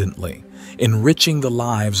abundantly, enriching the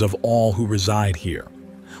lives of all who reside here.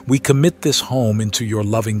 We commit this home into your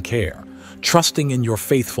loving care, trusting in your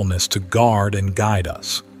faithfulness to guard and guide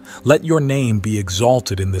us. Let your name be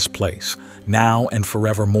exalted in this place, now and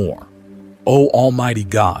forevermore. O Almighty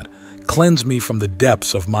God, cleanse me from the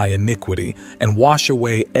depths of my iniquity and wash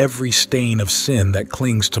away every stain of sin that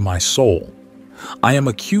clings to my soul. I am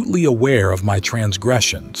acutely aware of my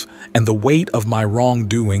transgressions, and the weight of my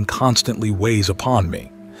wrongdoing constantly weighs upon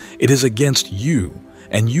me. It is against you,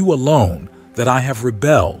 and you alone, that I have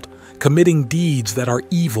rebelled, committing deeds that are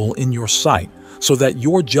evil in your sight, so that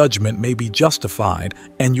your judgment may be justified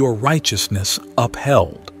and your righteousness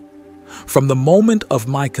upheld. From the moment of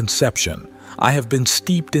my conception, I have been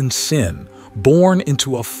steeped in sin, born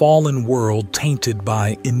into a fallen world tainted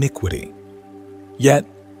by iniquity. Yet,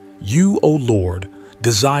 you, O Lord,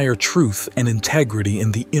 desire truth and integrity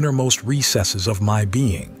in the innermost recesses of my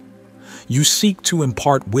being. You seek to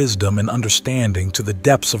impart wisdom and understanding to the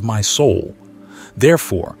depths of my soul.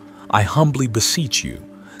 Therefore, I humbly beseech you,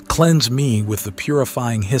 cleanse me with the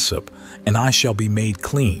purifying hyssop, and I shall be made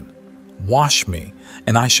clean. Wash me,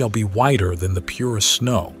 and I shall be whiter than the purest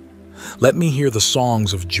snow. Let me hear the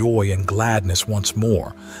songs of joy and gladness once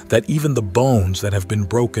more, that even the bones that have been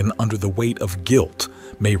broken under the weight of guilt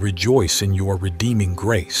may rejoice in your redeeming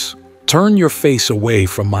grace. Turn your face away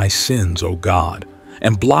from my sins, O God,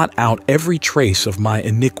 and blot out every trace of my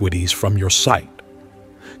iniquities from your sight.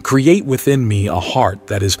 Create within me a heart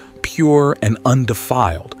that is pure and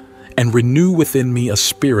undefiled, and renew within me a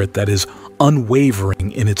spirit that is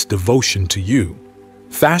unwavering in its devotion to you.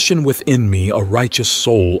 Fashion within me a righteous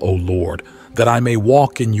soul, O Lord, that I may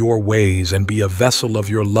walk in your ways and be a vessel of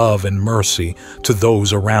your love and mercy to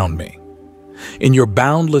those around me. In your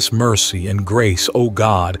boundless mercy and grace, O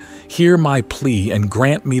God, hear my plea and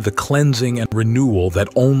grant me the cleansing and renewal that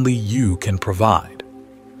only you can provide.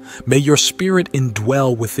 May your Spirit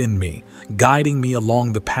indwell within me, guiding me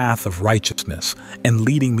along the path of righteousness and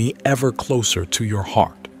leading me ever closer to your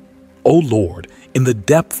heart. O Lord, in the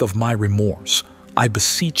depth of my remorse, I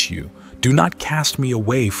beseech you, do not cast me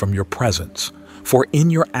away from your presence, for in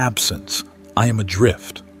your absence I am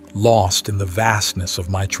adrift, lost in the vastness of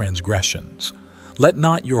my transgressions. Let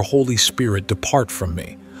not your Holy Spirit depart from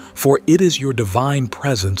me, for it is your divine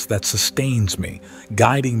presence that sustains me,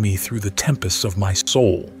 guiding me through the tempests of my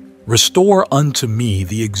soul. Restore unto me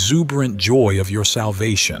the exuberant joy of your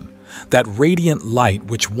salvation, that radiant light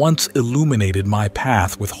which once illuminated my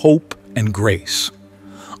path with hope and grace.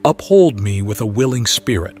 Uphold me with a willing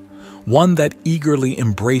spirit, one that eagerly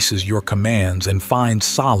embraces your commands and finds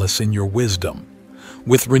solace in your wisdom.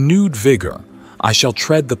 With renewed vigor, I shall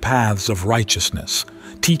tread the paths of righteousness,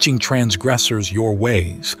 teaching transgressors your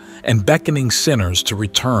ways and beckoning sinners to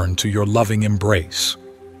return to your loving embrace.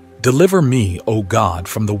 Deliver me, O God,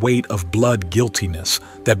 from the weight of blood guiltiness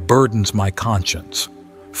that burdens my conscience.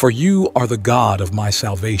 For you are the God of my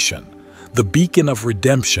salvation, the beacon of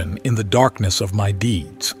redemption in the darkness of my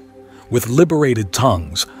deeds. With liberated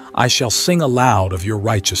tongues, I shall sing aloud of your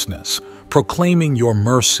righteousness, proclaiming your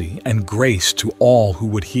mercy and grace to all who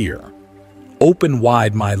would hear. Open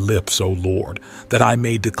wide my lips, O Lord, that I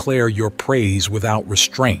may declare your praise without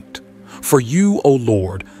restraint. For you, O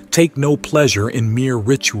Lord, take no pleasure in mere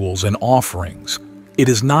rituals and offerings. It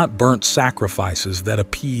is not burnt sacrifices that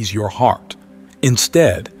appease your heart.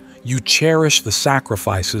 Instead, you cherish the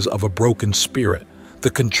sacrifices of a broken spirit,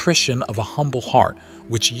 the contrition of a humble heart,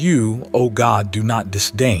 which you, O God, do not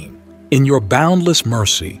disdain. In your boundless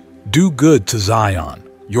mercy, do good to Zion,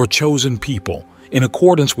 your chosen people, in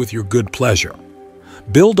accordance with your good pleasure.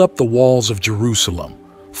 Build up the walls of Jerusalem,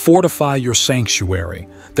 fortify your sanctuary,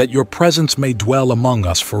 that your presence may dwell among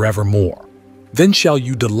us forevermore. Then shall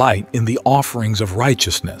you delight in the offerings of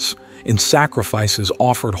righteousness, in sacrifices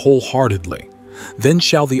offered wholeheartedly. Then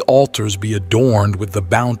shall the altars be adorned with the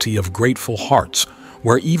bounty of grateful hearts,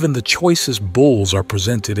 where even the choicest bulls are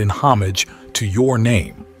presented in homage to your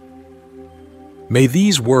name. May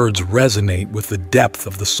these words resonate with the depth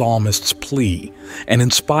of the psalmist's plea and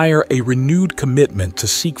inspire a renewed commitment to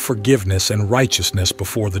seek forgiveness and righteousness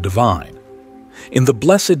before the divine. In the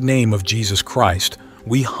blessed name of Jesus Christ,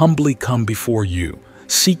 we humbly come before you,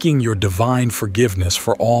 seeking your divine forgiveness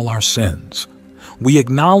for all our sins. We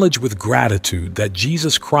acknowledge with gratitude that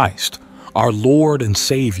Jesus Christ, our Lord and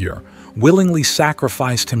Savior, willingly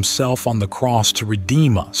sacrificed himself on the cross to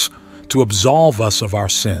redeem us, to absolve us of our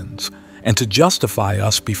sins, and to justify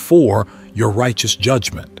us before your righteous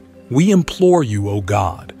judgment. We implore you, O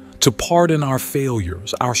God, to pardon our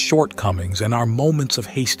failures, our shortcomings, and our moments of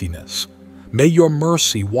hastiness. May your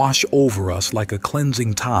mercy wash over us like a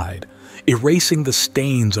cleansing tide, erasing the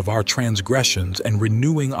stains of our transgressions and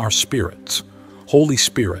renewing our spirits. Holy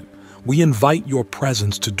Spirit, we invite your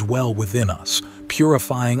presence to dwell within us,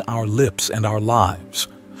 purifying our lips and our lives.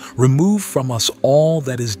 Remove from us all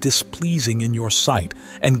that is displeasing in your sight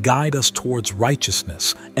and guide us towards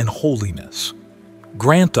righteousness and holiness.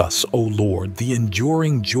 Grant us, O Lord, the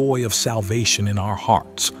enduring joy of salvation in our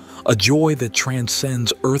hearts, a joy that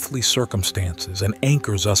transcends earthly circumstances and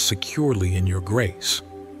anchors us securely in your grace.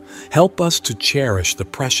 Help us to cherish the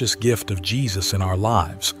precious gift of Jesus in our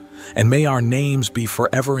lives, and may our names be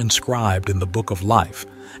forever inscribed in the book of life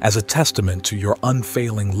as a testament to your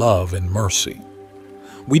unfailing love and mercy.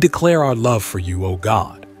 We declare our love for you, O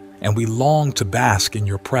God, and we long to bask in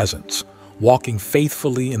your presence, walking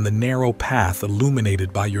faithfully in the narrow path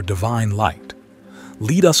illuminated by your divine light.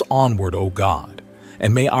 Lead us onward, O God,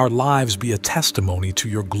 and may our lives be a testimony to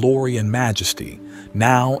your glory and majesty,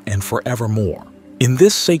 now and forevermore. In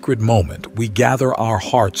this sacred moment, we gather our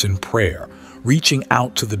hearts in prayer, reaching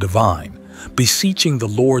out to the divine, beseeching the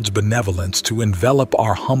Lord's benevolence to envelop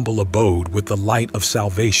our humble abode with the light of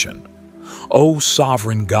salvation. O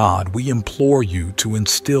sovereign God, we implore you to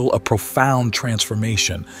instill a profound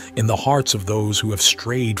transformation in the hearts of those who have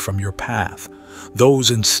strayed from your path,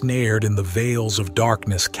 those ensnared in the veils of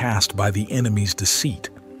darkness cast by the enemy's deceit.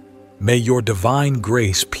 May your divine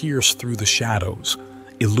grace pierce through the shadows,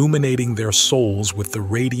 illuminating their souls with the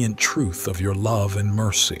radiant truth of your love and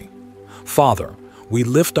mercy. Father, we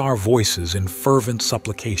lift our voices in fervent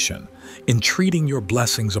supplication, entreating your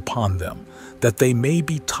blessings upon them, that they may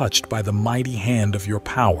be touched by the mighty hand of your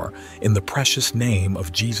power in the precious name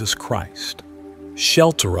of Jesus Christ.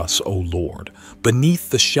 Shelter us, O Lord,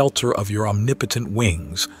 beneath the shelter of your omnipotent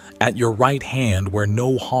wings, at your right hand where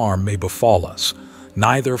no harm may befall us,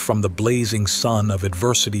 neither from the blazing sun of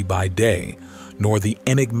adversity by day, nor the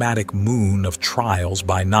enigmatic moon of trials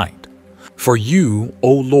by night. For you,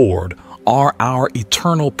 O Lord, are our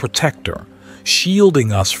eternal protector,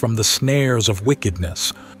 shielding us from the snares of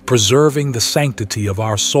wickedness, preserving the sanctity of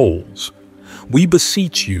our souls. We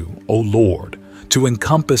beseech you, O Lord, to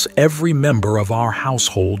encompass every member of our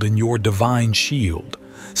household in your divine shield,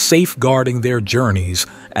 safeguarding their journeys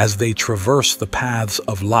as they traverse the paths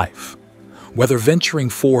of life. Whether venturing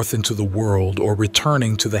forth into the world or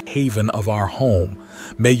returning to the haven of our home,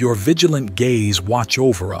 may your vigilant gaze watch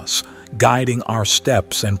over us, guiding our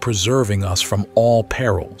steps and preserving us from all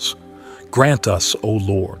perils. Grant us, O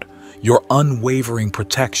Lord, your unwavering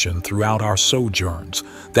protection throughout our sojourns,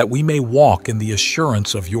 that we may walk in the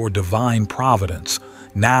assurance of your divine providence,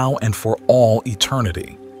 now and for all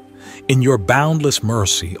eternity. In your boundless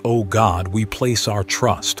mercy, O God, we place our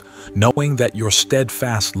trust, knowing that your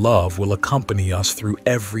steadfast love will accompany us through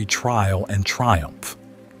every trial and triumph.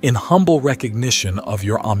 In humble recognition of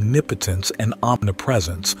your omnipotence and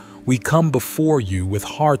omnipresence, we come before you with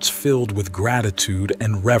hearts filled with gratitude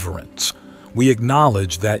and reverence. We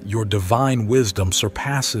acknowledge that your divine wisdom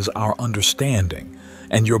surpasses our understanding,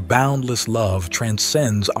 and your boundless love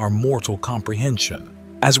transcends our mortal comprehension.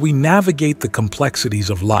 As we navigate the complexities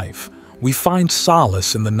of life, we find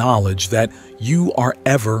solace in the knowledge that you are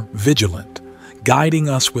ever vigilant, guiding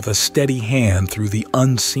us with a steady hand through the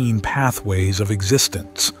unseen pathways of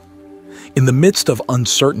existence. In the midst of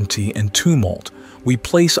uncertainty and tumult, we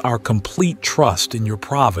place our complete trust in your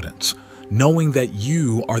providence, knowing that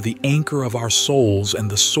you are the anchor of our souls and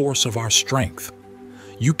the source of our strength.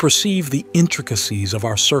 You perceive the intricacies of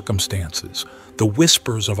our circumstances, the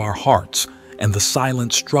whispers of our hearts, and the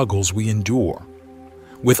silent struggles we endure.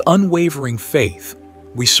 With unwavering faith,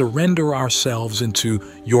 we surrender ourselves into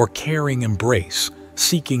your caring embrace,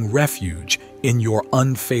 seeking refuge in your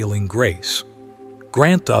unfailing grace.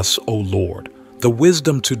 Grant us, O Lord, the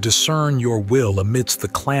wisdom to discern your will amidst the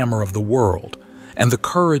clamor of the world, and the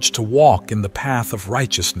courage to walk in the path of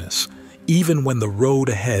righteousness, even when the road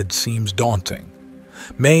ahead seems daunting.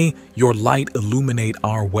 May your light illuminate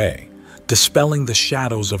our way, dispelling the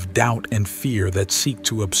shadows of doubt and fear that seek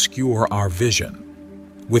to obscure our vision.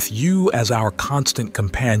 With you as our constant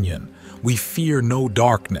companion, we fear no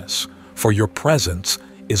darkness, for your presence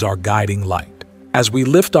is our guiding light. As we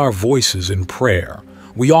lift our voices in prayer,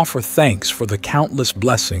 we offer thanks for the countless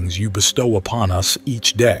blessings you bestow upon us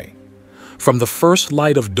each day. From the first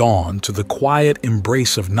light of dawn to the quiet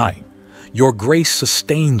embrace of night, your grace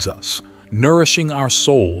sustains us, nourishing our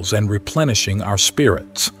souls and replenishing our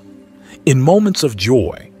spirits. In moments of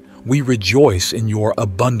joy, we rejoice in your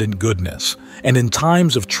abundant goodness, and in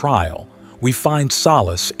times of trial, we find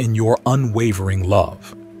solace in your unwavering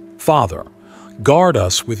love. Father, guard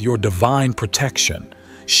us with your divine protection,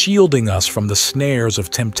 shielding us from the snares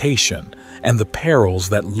of temptation and the perils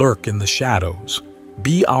that lurk in the shadows.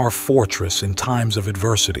 Be our fortress in times of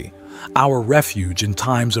adversity, our refuge in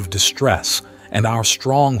times of distress, and our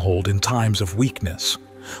stronghold in times of weakness.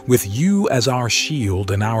 With you as our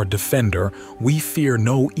shield and our defender, we fear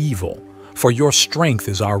no evil, for your strength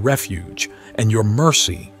is our refuge, and your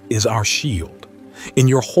mercy is our shield. In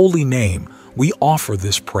your holy name, we offer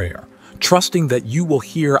this prayer, trusting that you will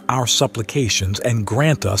hear our supplications and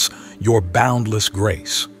grant us your boundless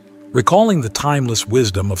grace. Recalling the timeless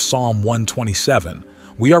wisdom of Psalm 127,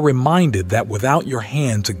 we are reminded that without your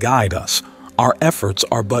hand to guide us, our efforts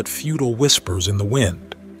are but futile whispers in the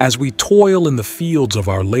wind. As we toil in the fields of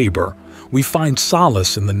our labor, we find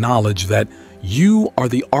solace in the knowledge that you are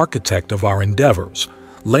the architect of our endeavors,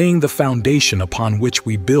 laying the foundation upon which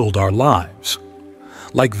we build our lives.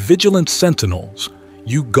 Like vigilant sentinels,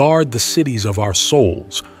 you guard the cities of our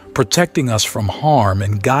souls, protecting us from harm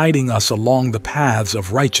and guiding us along the paths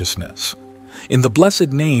of righteousness. In the blessed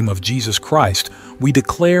name of Jesus Christ, we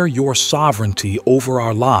declare your sovereignty over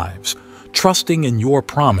our lives, trusting in your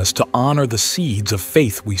promise to honor the seeds of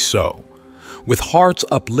faith we sow. With hearts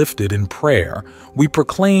uplifted in prayer, we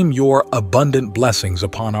proclaim your abundant blessings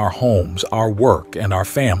upon our homes, our work, and our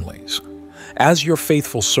families. As your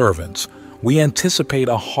faithful servants, we anticipate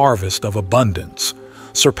a harvest of abundance,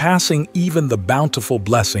 surpassing even the bountiful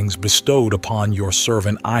blessings bestowed upon your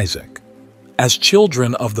servant Isaac. As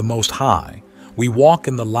children of the Most High, we walk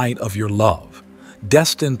in the light of your love,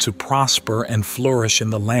 destined to prosper and flourish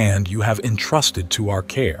in the land you have entrusted to our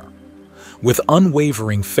care. With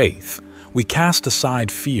unwavering faith, we cast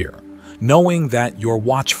aside fear, knowing that your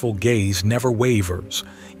watchful gaze never wavers,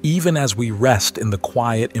 even as we rest in the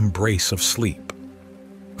quiet embrace of sleep.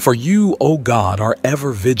 For you, O God, are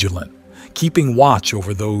ever vigilant, keeping watch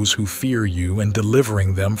over those who fear you and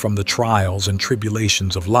delivering them from the trials and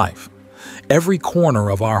tribulations of life. Every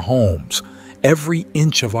corner of our homes, every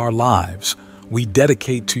inch of our lives, we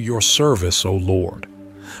dedicate to your service, O Lord.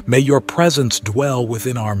 May your presence dwell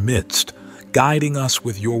within our midst, guiding us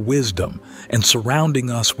with your wisdom and surrounding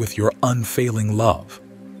us with your unfailing love.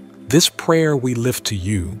 This prayer we lift to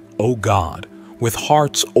you, O God, with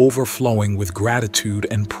hearts overflowing with gratitude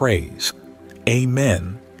and praise.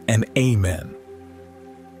 Amen and amen.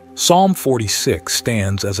 Psalm 46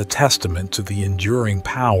 stands as a testament to the enduring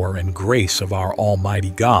power and grace of our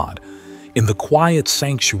Almighty God. In the quiet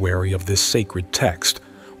sanctuary of this sacred text,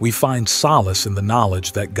 we find solace in the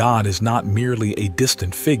knowledge that God is not merely a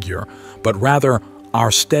distant figure, but rather our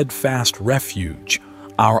steadfast refuge,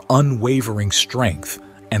 our unwavering strength,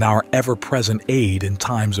 and our ever-present aid in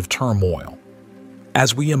times of turmoil.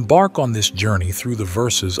 As we embark on this journey through the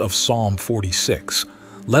verses of Psalm 46,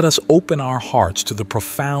 let us open our hearts to the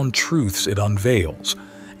profound truths it unveils,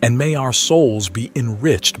 and may our souls be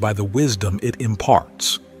enriched by the wisdom it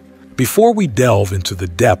imparts. Before we delve into the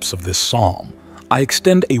depths of this psalm, I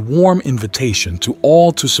extend a warm invitation to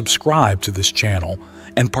all to subscribe to this channel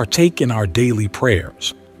and partake in our daily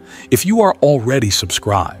prayers. If you are already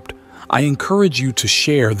subscribed, I encourage you to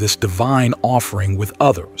share this divine offering with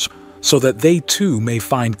others so that they too may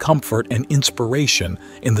find comfort and inspiration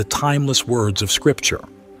in the timeless words of Scripture.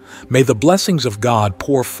 May the blessings of God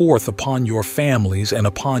pour forth upon your families and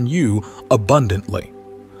upon you abundantly.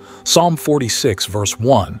 Psalm 46 verse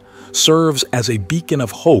 1 serves as a beacon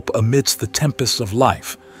of hope amidst the tempests of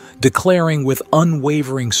life, declaring with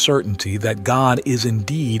unwavering certainty that God is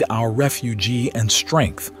indeed our refugee and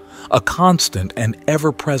strength, a constant and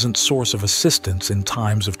ever-present source of assistance in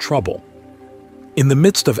times of trouble. In the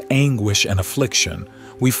midst of anguish and affliction,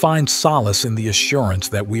 we find solace in the assurance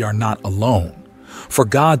that we are not alone, for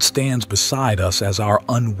God stands beside us as our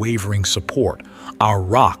unwavering support, our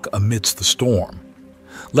rock amidst the storm.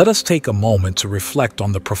 Let us take a moment to reflect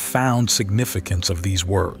on the profound significance of these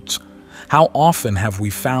words. How often have we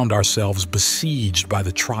found ourselves besieged by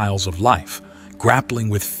the trials of life, grappling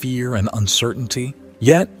with fear and uncertainty?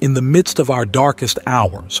 Yet, in the midst of our darkest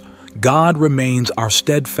hours, God remains our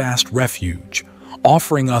steadfast refuge,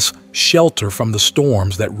 offering us shelter from the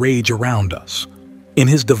storms that rage around us. In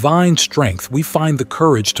His divine strength, we find the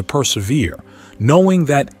courage to persevere, knowing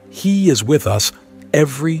that He is with us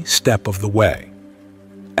every step of the way.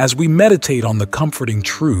 As we meditate on the comforting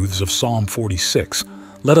truths of Psalm 46,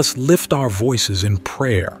 let us lift our voices in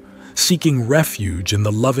prayer, seeking refuge in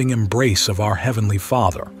the loving embrace of our Heavenly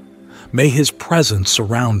Father. May His presence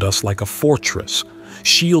surround us like a fortress,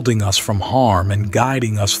 shielding us from harm and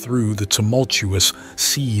guiding us through the tumultuous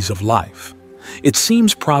seas of life. It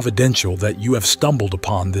seems providential that you have stumbled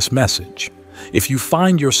upon this message. If you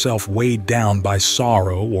find yourself weighed down by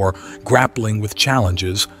sorrow or grappling with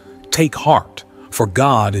challenges, take heart, for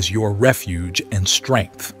God is your refuge and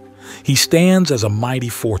strength. He stands as a mighty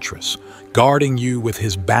fortress, guarding you with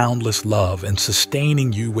His boundless love and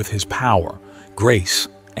sustaining you with His power, grace,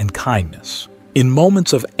 and kindness. In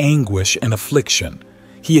moments of anguish and affliction,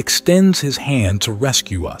 He extends His hand to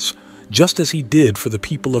rescue us, just as He did for the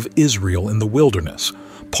people of Israel in the wilderness,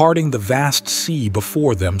 parting the vast sea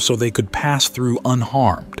before them so they could pass through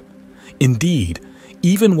unharmed. Indeed,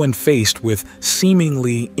 even when faced with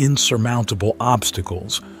seemingly insurmountable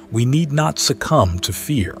obstacles, we need not succumb to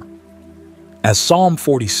fear. As Psalm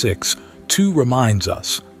 46:2 reminds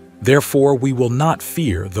us, "Therefore we will not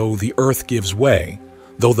fear though the earth gives way,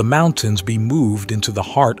 though the mountains be moved into the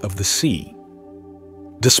heart of the sea."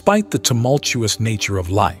 Despite the tumultuous nature of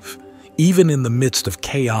life, even in the midst of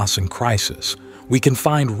chaos and crisis, we can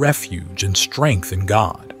find refuge and strength in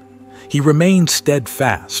God. He remains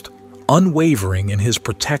steadfast, unwavering in His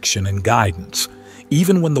protection and guidance,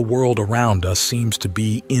 even when the world around us seems to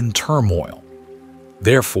be in turmoil.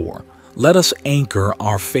 Therefore, let us anchor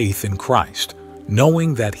our faith in Christ,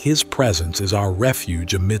 knowing that His presence is our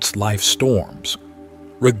refuge amidst life's storms.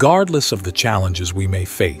 Regardless of the challenges we may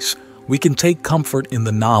face, we can take comfort in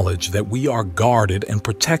the knowledge that we are guarded and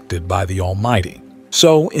protected by the Almighty.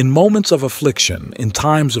 So, in moments of affliction, in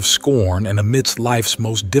times of scorn, and amidst life's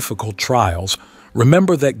most difficult trials,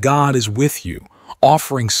 remember that God is with you,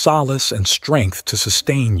 offering solace and strength to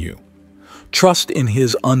sustain you. Trust in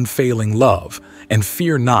His unfailing love, and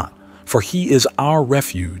fear not, for He is our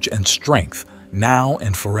refuge and strength, now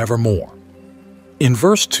and forevermore. In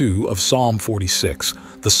verse 2 of Psalm 46,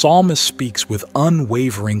 the psalmist speaks with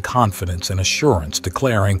unwavering confidence and assurance,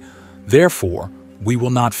 declaring, "Therefore, we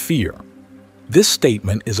will not fear." This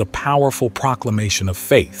statement is a powerful proclamation of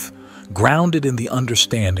faith, grounded in the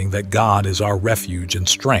understanding that God is our refuge and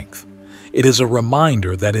strength. It is a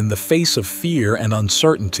reminder that in the face of fear and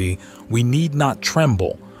uncertainty, we need not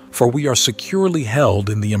tremble, for we are securely held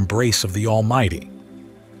in the embrace of the Almighty.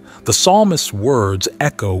 The psalmist's words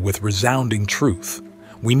echo with resounding truth.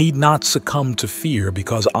 We need not succumb to fear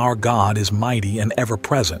because our God is mighty and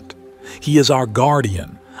ever-present. He is our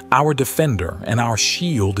guardian, our defender, and our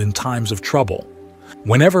shield in times of trouble.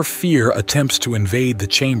 Whenever fear attempts to invade the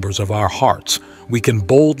chambers of our hearts, we can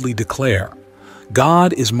boldly declare,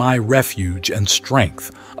 "God is my refuge and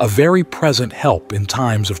strength, a very present help in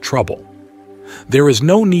times of trouble." There is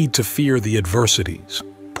no need to fear the adversities,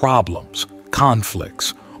 problems,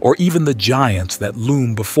 conflicts, or even the giants that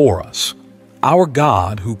loom before us. Our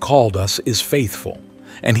God who called us is faithful,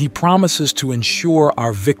 and He promises to ensure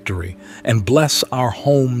our victory and bless our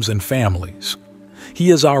homes and families. He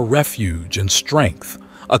is our refuge and strength,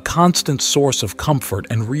 a constant source of comfort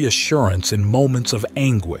and reassurance in moments of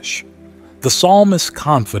anguish. The psalmist's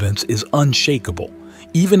confidence is unshakable,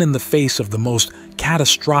 even in the face of the most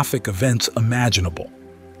catastrophic events imaginable.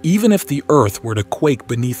 Even if the earth were to quake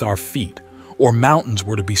beneath our feet, or mountains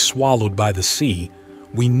were to be swallowed by the sea,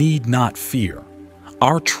 we need not fear.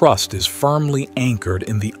 Our trust is firmly anchored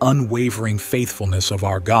in the unwavering faithfulness of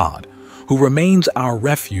our God, who remains our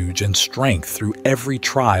refuge and strength through every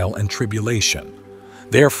trial and tribulation.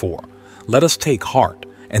 Therefore, let us take heart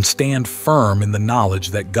and stand firm in the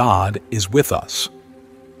knowledge that God is with us.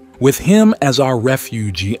 With Him as our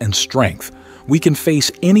refuge and strength, we can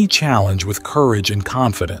face any challenge with courage and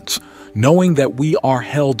confidence, knowing that we are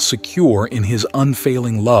held secure in His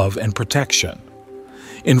unfailing love and protection.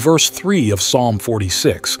 In verse 3 of Psalm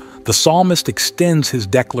 46, the psalmist extends his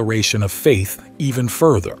declaration of faith even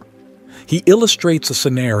further. He illustrates a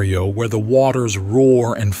scenario where the waters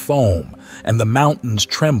roar and foam, and the mountains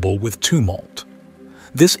tremble with tumult.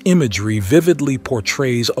 This imagery vividly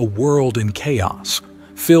portrays a world in chaos,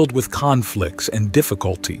 filled with conflicts and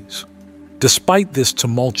difficulties. Despite this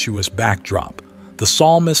tumultuous backdrop, the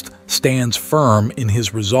psalmist stands firm in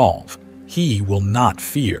his resolve. He will not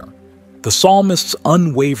fear. The psalmist's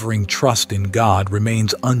unwavering trust in God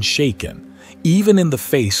remains unshaken, even in the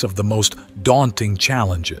face of the most daunting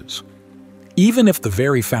challenges. Even if the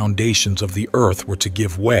very foundations of the earth were to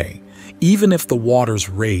give way, even if the waters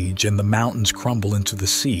rage and the mountains crumble into the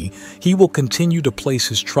sea, he will continue to place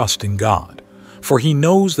his trust in God, for he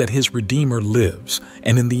knows that his Redeemer lives,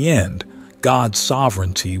 and in the end, God's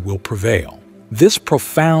sovereignty will prevail. This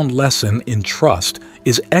profound lesson in trust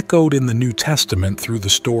is echoed in the New Testament through the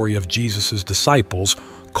story of Jesus' disciples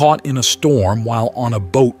caught in a storm while on a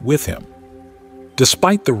boat with Him.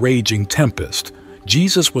 Despite the raging tempest,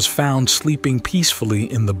 Jesus was found sleeping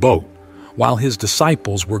peacefully in the boat, while his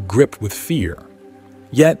disciples were gripped with fear.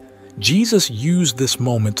 Yet, Jesus used this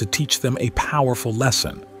moment to teach them a powerful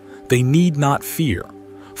lesson. They need not fear,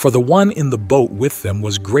 for the one in the boat with them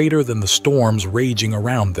was greater than the storms raging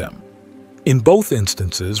around them. In both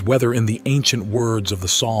instances, whether in the ancient words of the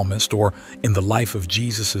psalmist or in the life of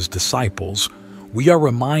Jesus' disciples, we are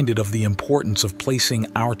reminded of the importance of placing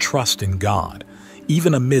our trust in God,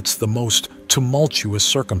 even amidst the most tumultuous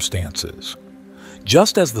circumstances.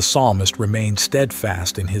 Just as the psalmist remained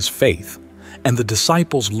steadfast in his faith, and the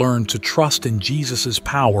disciples learned to trust in Jesus'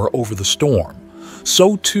 power over the storm,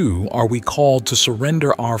 so too are we called to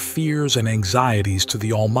surrender our fears and anxieties to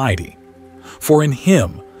the Almighty. For in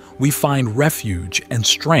Him we find refuge and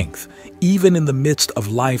strength even in the midst of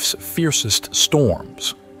life's fiercest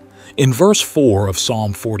storms. In verse 4 of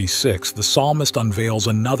Psalm 46, the psalmist unveils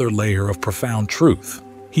another layer of profound truth.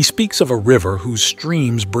 He speaks of a river whose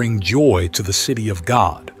streams bring joy to the city of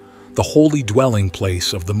God, the holy dwelling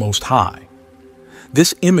place of the Most High.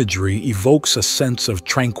 This imagery evokes a sense of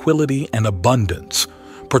tranquility and abundance,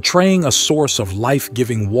 portraying a source of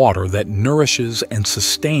life-giving water that nourishes and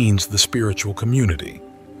sustains the spiritual community.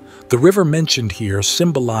 The river mentioned here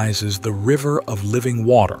symbolizes the river of living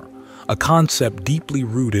water, a concept deeply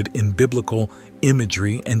rooted in biblical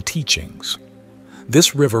imagery and teachings.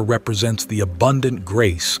 This river represents the abundant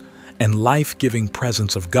grace and life-giving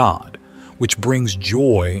presence of God, which brings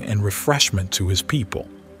joy and refreshment to His people.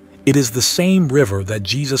 It is the same river that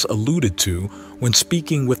Jesus alluded to when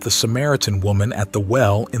speaking with the Samaritan woman at the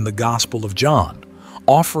well in the Gospel of John,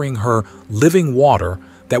 offering her living water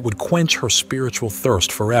that would quench her spiritual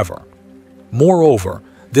thirst forever. Moreover,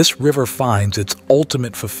 this river finds its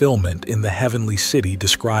ultimate fulfillment in the heavenly city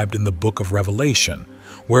described in the book of Revelation,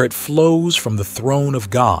 where it flows from the throne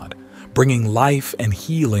of God, bringing life and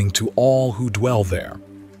healing to all who dwell there.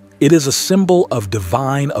 It is a symbol of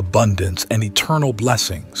divine abundance and eternal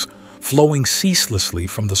blessings, flowing ceaselessly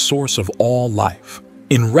from the source of all life.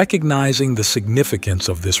 In recognizing the significance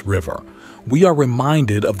of this river, we are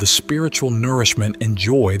reminded of the spiritual nourishment and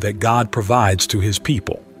joy that God provides to His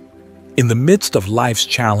people. In the midst of life's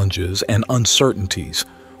challenges and uncertainties,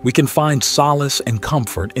 we can find solace and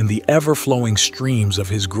comfort in the ever-flowing streams of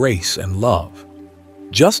His grace and love.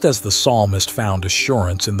 Just as the psalmist found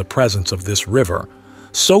assurance in the presence of this river,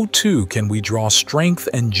 so too can we draw strength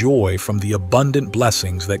and joy from the abundant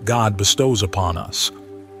blessings that God bestows upon us.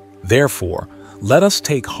 Therefore, let us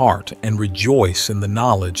take heart and rejoice in the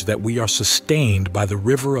knowledge that we are sustained by the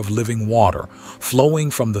river of living water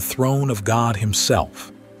flowing from the throne of God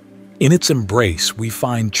Himself. In its embrace, we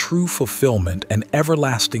find true fulfillment and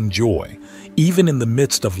everlasting joy, even in the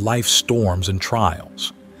midst of life's storms and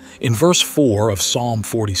trials. In verse 4 of Psalm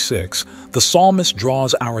 46, the psalmist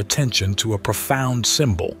draws our attention to a profound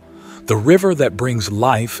symbol, the river that brings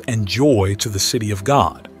life and joy to the city of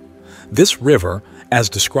God. This river, as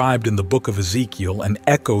described in the book of Ezekiel and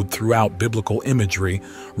echoed throughout biblical imagery,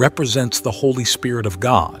 represents the Holy Spirit of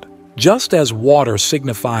God. Just as water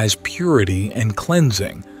signifies purity and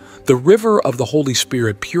cleansing, the river of the Holy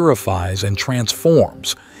Spirit purifies and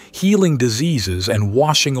transforms, healing diseases and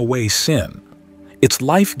washing away sin. Its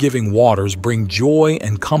life-giving waters bring joy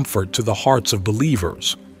and comfort to the hearts of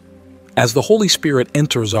believers. As the Holy Spirit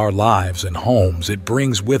enters our lives and homes, it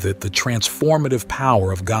brings with it the transformative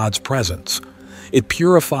power of God's presence. It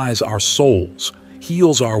purifies our souls,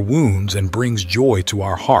 heals our wounds, and brings joy to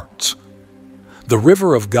our hearts. The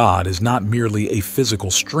river of God is not merely a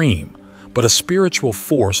physical stream, but a spiritual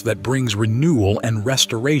force that brings renewal and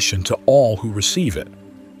restoration to all who receive it.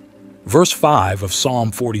 Verse 5 of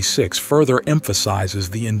Psalm 46 further emphasizes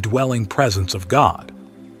the indwelling presence of God.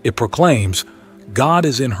 It proclaims, "God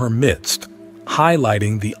is in her midst,"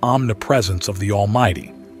 highlighting the omnipresence of the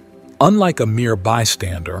Almighty. Unlike a mere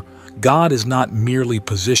bystander, God is not merely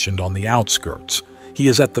positioned on the outskirts. He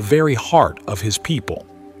is at the very heart of His people.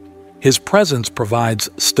 His presence provides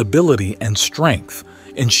stability and strength,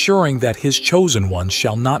 ensuring that His chosen ones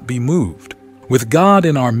shall not be moved. With God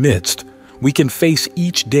in our midst, we can face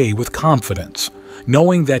each day with confidence,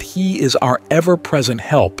 knowing that He is our ever-present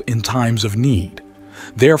help in times of need.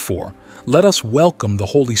 Therefore, let us welcome the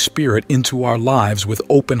Holy Spirit into our lives with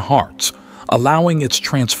open hearts, allowing its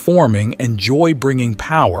transforming and joy-bringing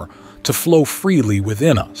power to flow freely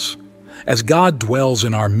within us. As God dwells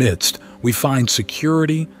in our midst, we find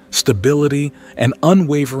security, stability, and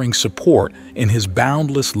unwavering support in His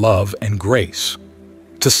boundless love and grace.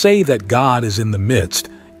 To say that God is in the midst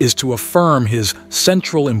is to affirm His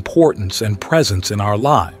central importance and presence in our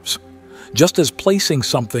lives. Just as placing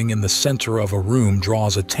something in the center of a room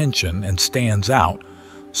draws attention and stands out,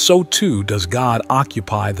 so too does God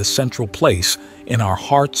occupy the central place in our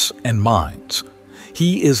hearts and minds.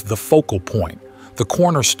 He is the focal point, the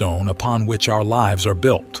cornerstone upon which our lives are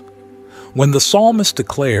built. When the psalmist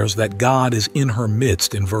declares that God is in her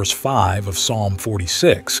midst in verse 5 of Psalm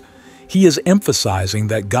 46, he is emphasizing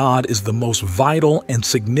that God is the most vital and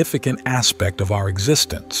significant aspect of our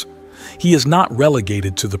existence. He is not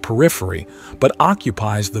relegated to the periphery, but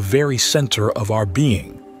occupies the very center of our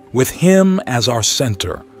being. With Him as our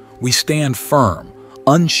center, we stand firm,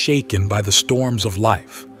 unshaken by the storms of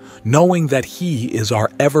life, knowing that He is our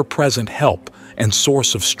ever-present help and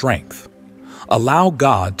source of strength. Allow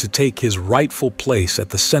God to take His rightful place at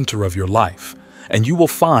the center of your life, and you will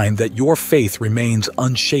find that your faith remains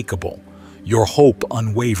unshakable, your hope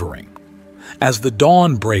unwavering. As the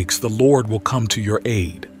dawn breaks, the Lord will come to your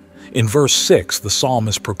aid. In verse 6, the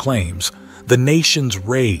psalmist proclaims, "The nations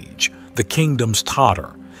rage, the kingdoms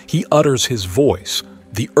totter. He utters His voice,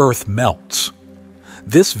 the earth melts."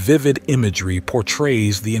 This vivid imagery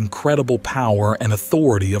portrays the incredible power and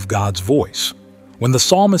authority of God's voice. When the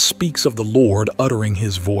psalmist speaks of the Lord uttering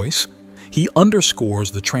His voice, he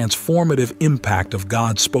underscores the transformative impact of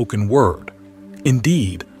God's spoken word.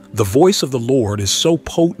 Indeed, the voice of the Lord is so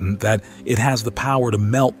potent that it has the power to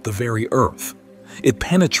melt the very earth. It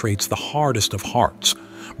penetrates the hardest of hearts,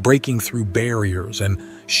 breaking through barriers and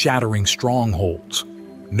shattering strongholds.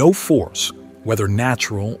 No force, whether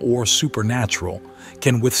natural or supernatural,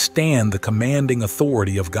 can withstand the commanding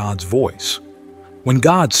authority of God's voice. When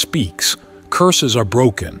God speaks, curses are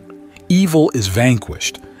broken, evil is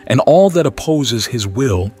vanquished, and all that opposes His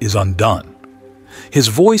will is undone. His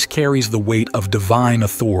voice carries the weight of divine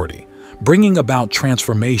authority, bringing about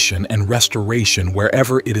transformation and restoration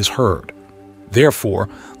wherever it is heard. Therefore,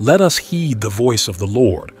 let us heed the voice of the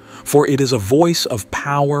Lord, for it is a voice of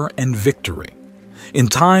power and victory. In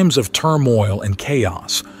times of turmoil and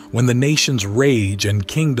chaos, when the nations rage and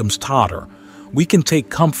kingdoms totter, we can take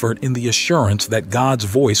comfort in the assurance that God's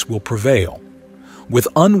voice will prevail. With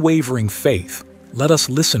unwavering faith, let us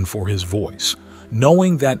listen for His voice,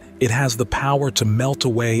 knowing that it has the power to melt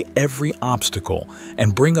away every obstacle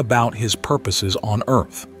and bring about His purposes on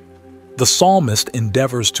earth. The psalmist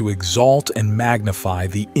endeavors to exalt and magnify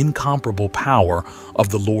the incomparable power of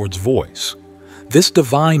the Lord's voice. This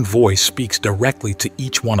divine voice speaks directly to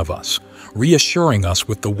each one of us, reassuring us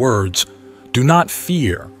with the words, "Do not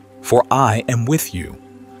fear, for I am with you.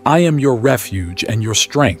 I am your refuge and your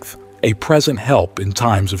strength, a present help in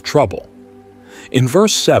times of trouble." In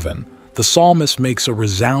verse 7, the psalmist makes a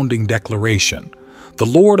resounding declaration. "The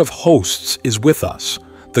Lord of hosts is with us.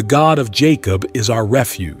 The God of Jacob is our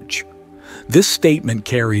refuge." This statement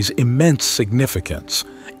carries immense significance,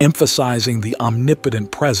 emphasizing the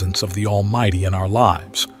omnipotent presence of the Almighty in our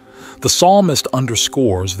lives. The psalmist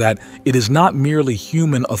underscores that it is not merely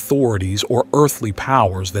human authorities or earthly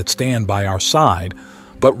powers that stand by our side,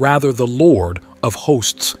 but rather the Lord of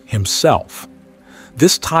hosts Himself.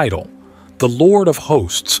 This title, the Lord of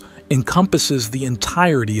hosts, encompasses the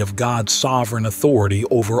entirety of God's sovereign authority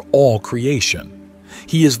over all creation.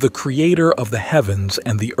 He is the creator of the heavens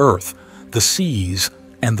and the earth, the seas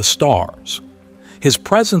and the stars. His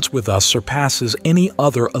presence with us surpasses any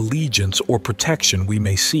other allegiance or protection we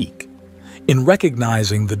may seek. In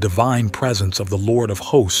recognizing the divine presence of the Lord of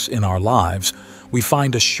hosts in our lives, we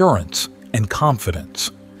find assurance and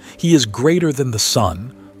confidence. He is greater than the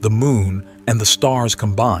sun, the moon, and the stars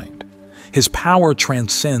combined. His power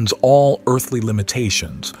transcends all earthly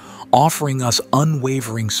limitations, offering us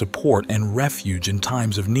unwavering support and refuge in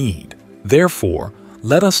times of need. Therefore,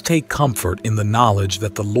 let us take comfort in the knowledge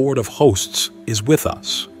that the Lord of hosts is with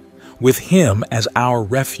us. With Him as our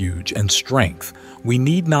refuge and strength, we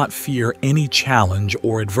need not fear any challenge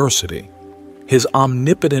or adversity. His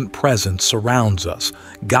omnipotent presence surrounds us,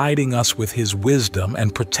 guiding us with His wisdom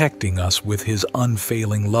and protecting us with His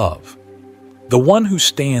unfailing love. The one who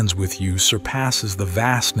stands with you surpasses the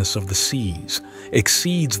vastness of the seas,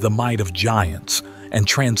 exceeds the might of giants, and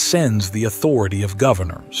transcends the authority of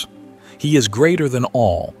governors. He is greater than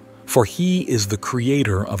all, for He is the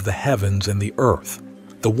creator of the heavens and the earth,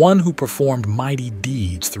 the one who performed mighty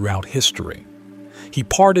deeds throughout history. He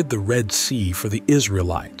parted the Red Sea for the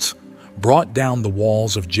Israelites, brought down the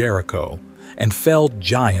walls of Jericho, and felled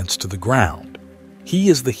giants to the ground. He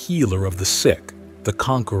is the healer of the sick, the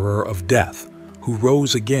conqueror of death, who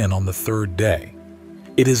rose again on the third day.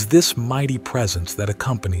 It is this mighty presence that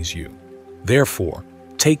accompanies you. Therefore,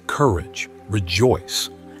 take courage, rejoice,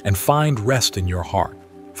 and find rest in your heart.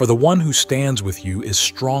 For the one who stands with you is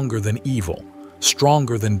stronger than evil,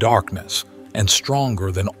 stronger than darkness, and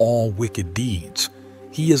stronger than all wicked deeds.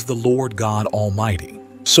 He is the Lord God Almighty.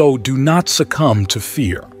 So do not succumb to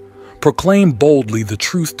fear. Proclaim boldly the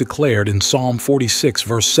truth declared in Psalm 46,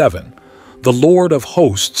 verse 7. The Lord of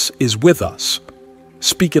hosts is with us.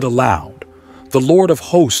 Speak it aloud. The Lord of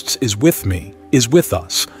hosts is with me, is with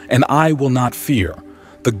us, and I will not fear.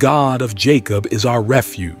 The God of Jacob is our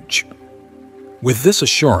refuge. With this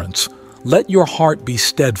assurance, let your heart be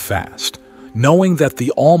steadfast, knowing that the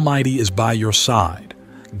Almighty is by your side,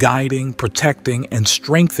 guiding, protecting, and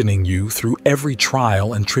strengthening you through every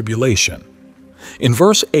trial and tribulation. In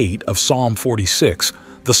verse 8 of Psalm 46,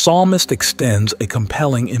 the psalmist extends a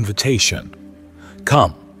compelling invitation.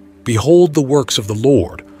 Come, behold the works of the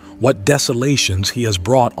Lord, what desolations he has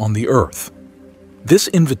brought on the earth. This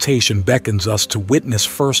invitation beckons us to witness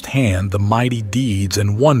firsthand the mighty deeds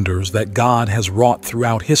and wonders that God has wrought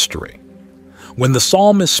throughout history. When the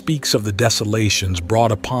psalmist speaks of the desolations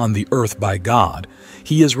brought upon the earth by God,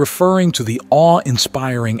 he is referring to the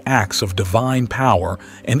awe-inspiring acts of divine power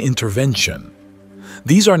and intervention.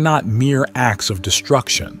 These are not mere acts of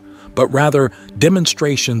destruction, but rather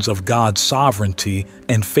demonstrations of God's sovereignty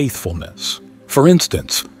and faithfulness. For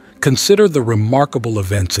instance, consider the remarkable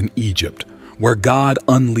events in Egypt, where God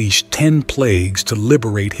unleashed 10 plagues to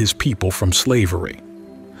liberate his people from slavery.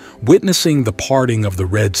 Witnessing the parting of the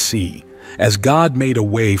Red Sea, as God made a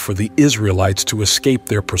way for the Israelites to escape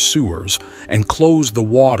their pursuers and closed the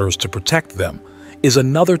waters to protect them, is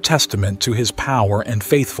another testament to his power and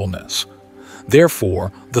faithfulness.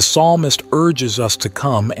 Therefore, the psalmist urges us to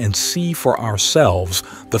come and see for ourselves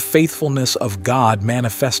the faithfulness of God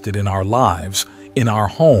manifested in our lives, in our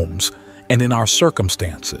homes, and in our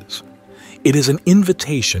circumstances. It is an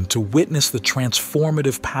invitation to witness the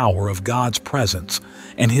transformative power of God's presence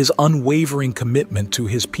and his unwavering commitment to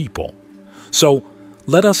his people. So,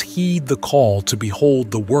 let us heed the call to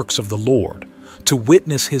behold the works of the Lord, to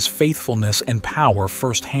witness his faithfulness and power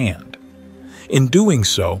firsthand. In doing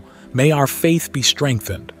so, may our faith be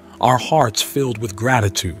strengthened, our hearts filled with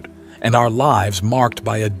gratitude, and our lives marked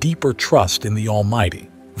by a deeper trust in the Almighty.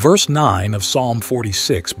 Verse 9 of Psalm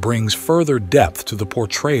 46 brings further depth to the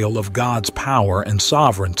portrayal of God's power and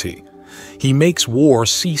sovereignty. He makes war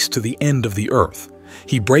cease to the end of the earth.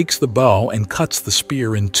 He breaks the bow and cuts the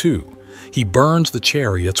spear in two. He burns the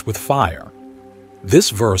chariots with fire.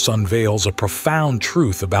 This verse unveils a profound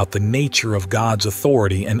truth about the nature of God's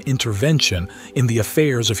authority and intervention in the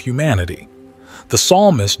affairs of humanity. The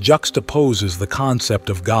psalmist juxtaposes the concept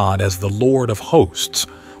of God as the Lord of hosts,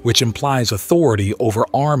 which implies authority over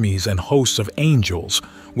armies and hosts of angels,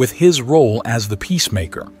 with his role as the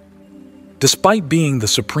peacemaker. Despite being the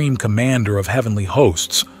supreme commander of heavenly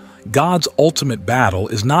hosts, God's ultimate battle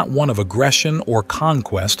is not one of aggression or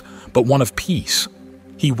conquest, but one of peace.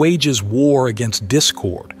 He wages war against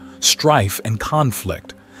discord, strife, and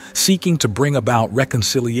conflict, seeking to bring about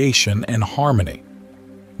reconciliation and harmony.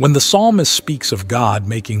 When the psalmist speaks of God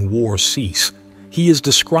making war cease, he is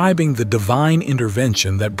describing the divine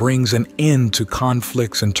intervention that brings an end to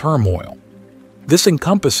conflicts and turmoil. This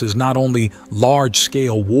encompasses not only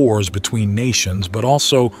large-scale wars between nations, but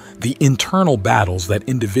also the internal battles that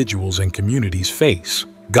individuals and communities face.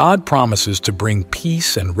 God promises to bring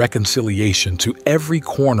peace and reconciliation to every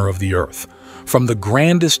corner of the earth, from the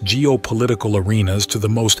grandest geopolitical arenas to the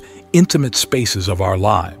most intimate spaces of our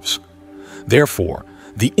lives. Therefore,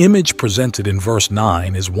 the image presented in verse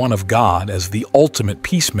 9 is one of God as the ultimate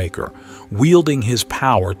peacemaker, wielding his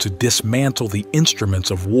power to dismantle the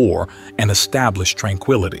instruments of war and establish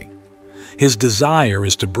tranquility. His desire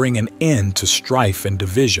is to bring an end to strife and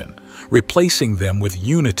division, replacing them with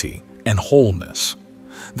unity and wholeness.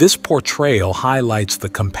 This portrayal highlights the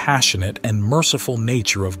compassionate and merciful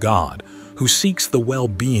nature of God, who seeks the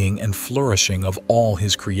well-being and flourishing of all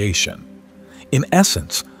his creation. In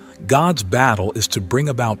essence, God's battle is to bring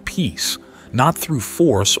about peace, not through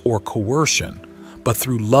force or coercion, but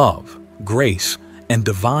through love, grace, and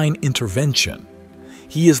divine intervention.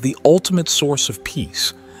 He is the ultimate source of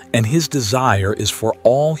peace, and his desire is for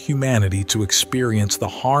all humanity to experience the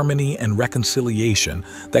harmony and reconciliation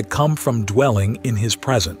that come from dwelling in his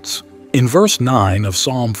presence. In verse 9 of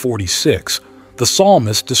Psalm 46, the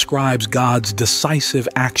psalmist describes God's decisive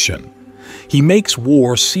action. He makes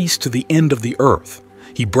war cease to the end of the earth.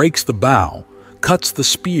 He breaks the bow, cuts the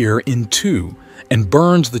spear in two, and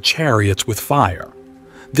burns the chariots with fire.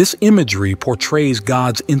 This imagery portrays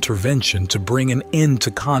God's intervention to bring an end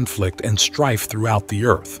to conflict and strife throughout the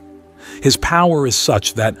earth. His power is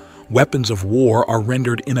such that weapons of war are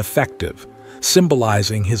rendered ineffective,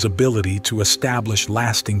 symbolizing his ability to establish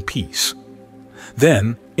lasting peace.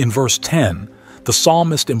 Then, in verse 10, the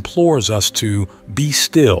psalmist implores us to be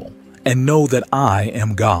still and know that I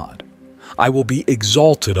am God. I will be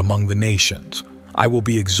exalted among the nations. I will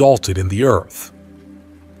be exalted in the earth.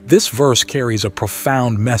 This verse carries a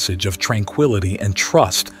profound message of tranquility and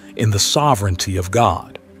trust in the sovereignty of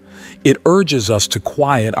God. It urges us to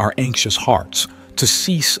quiet our anxious hearts, to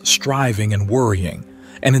cease striving and worrying,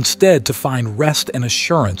 and instead to find rest and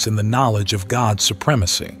assurance in the knowledge of God's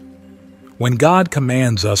supremacy. When God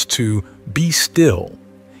commands us to be still,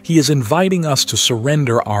 He is inviting us to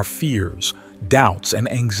surrender our fears, doubts,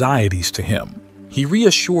 and anxieties to Him. He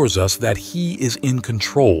reassures us that He is in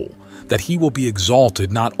control, that He will be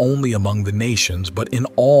exalted not only among the nations but in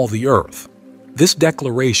all the earth. This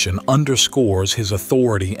declaration underscores His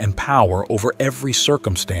authority and power over every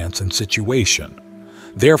circumstance and situation.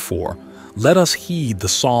 Therefore, let us heed the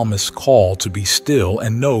psalmist's call to be still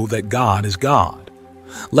and know that God is God.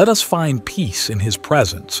 Let us find peace in His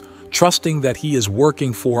presence, trusting that He is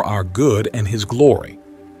working for our good and His glory.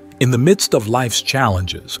 In the midst of life's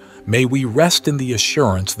challenges, may we rest in the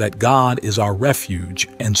assurance that God is our refuge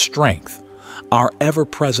and strength, our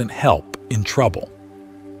ever-present help in trouble.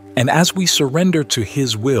 And as we surrender to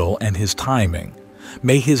His will and His timing,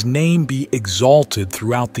 may His name be exalted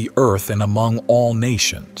throughout the earth and among all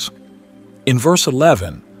nations. In verse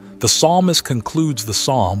 11, the psalmist concludes the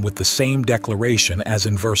psalm with the same declaration as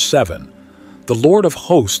in verse 7. The Lord of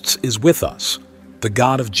hosts is with us. The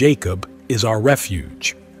God of Jacob is our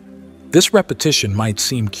refuge. This repetition might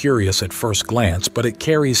seem curious at first glance, but it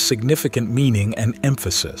carries significant meaning and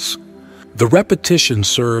emphasis. The repetition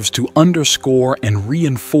serves to underscore and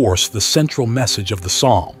reinforce the central message of the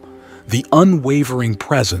psalm, the unwavering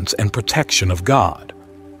presence and protection of God.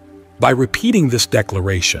 By repeating this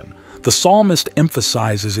declaration, the psalmist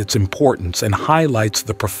emphasizes its importance and highlights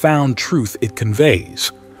the profound truth it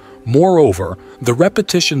conveys. Moreover, the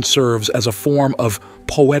repetition serves as a form of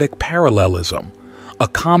poetic parallelism, a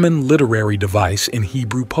common literary device in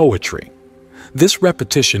Hebrew poetry. This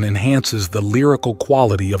repetition enhances the lyrical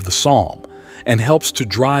quality of the psalm and helps to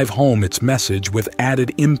drive home its message with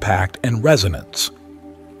added impact and resonance.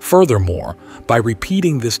 Furthermore, by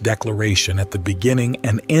repeating this declaration at the beginning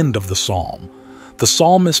and end of the psalm, the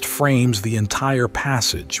psalmist frames the entire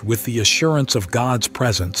passage with the assurance of God's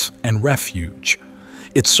presence and refuge.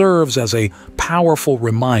 It serves as a powerful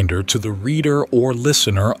reminder to the reader or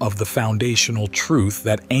listener of the foundational truth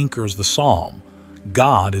that anchors the psalm.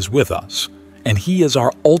 God is with us, and He is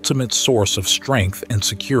our ultimate source of strength and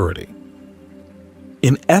security.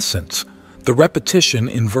 In essence, the repetition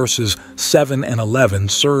in verses 7 and 11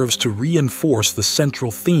 serves to reinforce the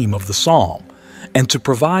central theme of the psalm and to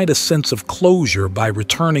provide a sense of closure by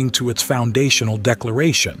returning to its foundational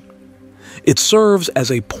declaration. It serves as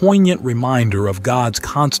a poignant reminder of God's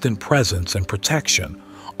constant presence and protection,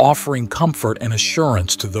 offering comfort and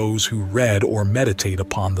assurance to those who read or meditate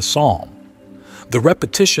upon the psalm. The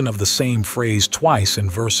repetition of the same phrase twice in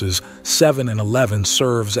verses 7 and 11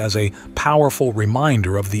 serves as a powerful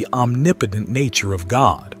reminder of the omnipotent nature of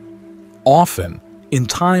God. Often, in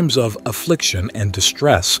times of affliction and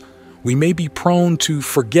distress, we may be prone to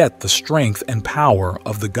forget the strength and power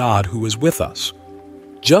of the God who is with us.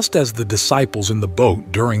 Just as the disciples in the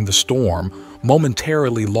boat during the storm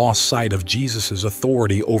momentarily lost sight of Jesus'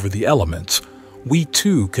 authority over the elements, we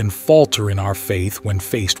too can falter in our faith when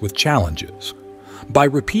faced with challenges. By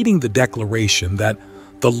repeating the declaration that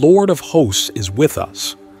the Lord of hosts is with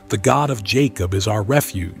us, the God of Jacob is our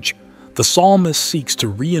refuge, the psalmist seeks to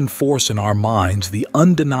reinforce in our minds the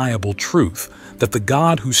undeniable truth that the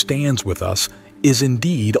God who stands with us is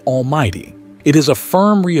indeed almighty. It is a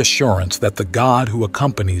firm reassurance that the God who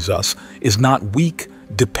accompanies us is not weak,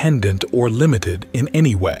 dependent, or limited in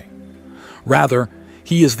any way. Rather,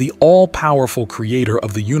 He is the all-powerful creator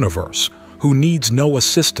of the universe, who needs no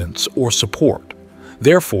assistance or support.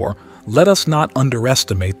 Therefore, let us not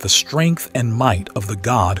underestimate the strength and might of the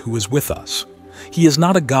God who is with us. He is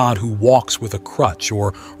not a God who walks with a crutch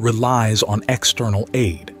or relies on external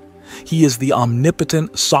aid. He is the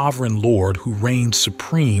omnipotent, sovereign Lord who reigns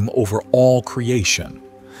supreme over all creation.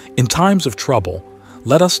 In times of trouble,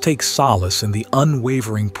 let us take solace in the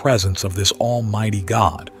unwavering presence of this almighty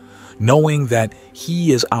God, knowing that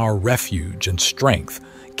He is our refuge and strength,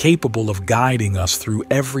 capable of guiding us through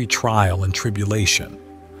every trial and tribulation.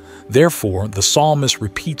 Therefore, the psalmist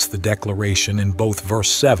repeats the declaration in both verse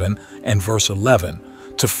 7 and verse 11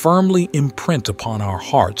 to firmly imprint upon our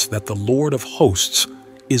hearts that the Lord of hosts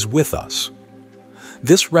is with us.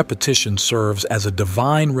 This repetition serves as a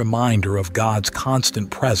divine reminder of God's constant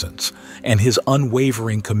presence and His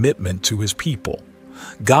unwavering commitment to His people.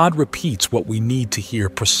 God repeats what we need to hear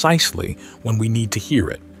precisely when we need to hear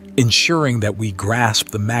it, ensuring that we grasp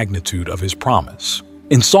the magnitude of His promise.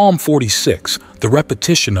 In Psalm 46, the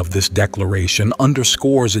repetition of this declaration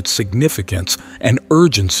underscores its significance and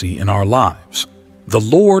urgency in our lives. The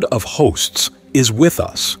Lord of hosts is with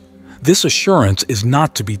us. This assurance is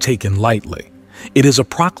not to be taken lightly. It is a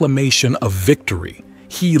proclamation of victory,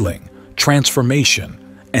 healing, transformation,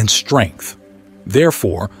 and strength.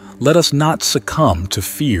 Therefore, let us not succumb to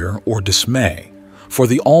fear or dismay, for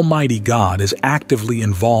the Almighty God is actively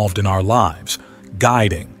involved in our lives,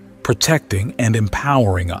 guiding, protecting, and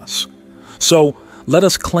empowering us. So, let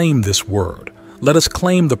us claim this word. Let us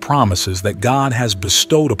claim the promises that God has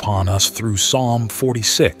bestowed upon us through Psalm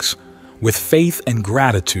 46. With faith and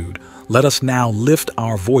gratitude, let us now lift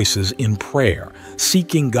our voices in prayer,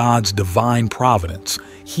 seeking God's divine providence,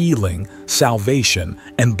 healing, salvation,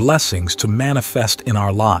 and blessings to manifest in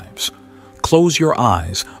our lives. Close your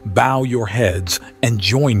eyes, bow your heads, and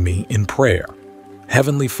join me in prayer.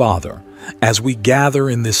 Heavenly Father, as we gather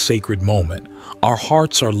in this sacred moment, our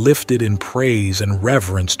hearts are lifted in praise and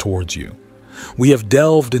reverence towards you. We have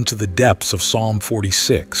delved into the depths of Psalm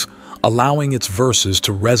 46, allowing its verses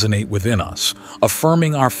to resonate within us,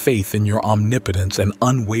 affirming our faith in your omnipotence and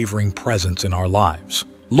unwavering presence in our lives.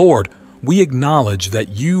 Lord, we acknowledge that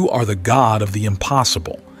you are the God of the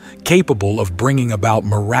impossible, capable of bringing about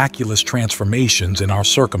miraculous transformations in our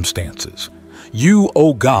circumstances. You,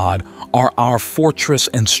 O God, are our fortress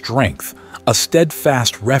and strength, a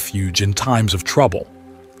steadfast refuge in times of trouble.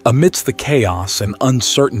 Amidst the chaos and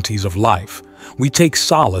uncertainties of life, we take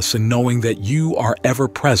solace in knowing that you are ever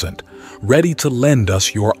present, ready to lend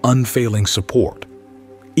us your unfailing support.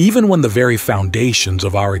 Even when the very foundations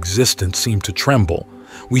of our existence seem to tremble,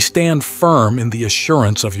 we stand firm in the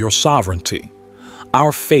assurance of your sovereignty.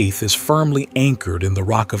 Our faith is firmly anchored in the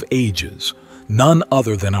Rock of Ages, none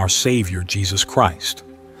other than our Savior Jesus Christ.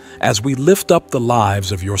 As we lift up the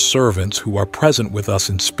lives of your servants who are present with us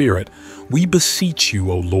in spirit, we beseech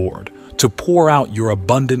you, O Lord, to pour out your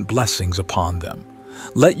abundant blessings upon them.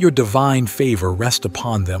 Let your divine favor rest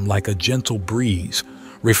upon them like a gentle breeze,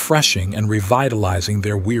 refreshing and revitalizing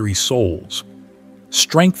their weary souls.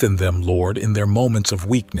 Strengthen them, Lord, in their moments of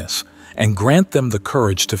weakness, and grant them the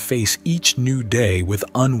courage to face each new day with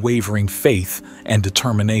unwavering faith and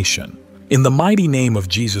determination. In the mighty name of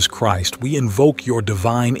Jesus Christ, we invoke your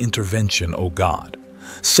divine intervention, O God.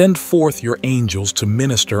 Send forth your angels to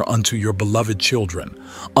minister unto your beloved children,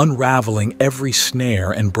 unraveling every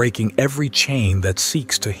snare and breaking every chain that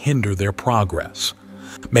seeks to hinder their progress.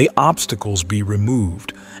 May obstacles be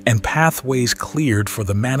removed and pathways cleared for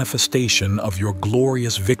the manifestation of your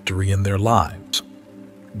glorious victory in their lives.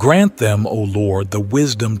 Grant them, O Lord, the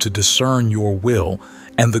wisdom to discern your will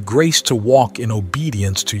and the grace to walk in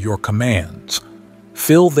obedience to your commands.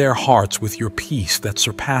 Fill their hearts with your peace that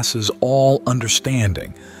surpasses all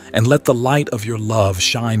understanding, and let the light of your love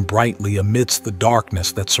shine brightly amidst the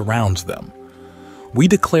darkness that surrounds them. We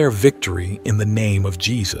declare victory in the name of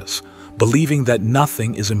Jesus, believing that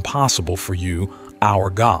nothing is impossible for you, our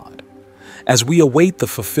God. As we await the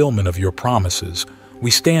fulfillment of your promises, we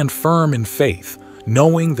stand firm in faith,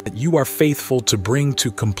 knowing that you are faithful to bring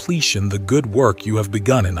to completion the good work you have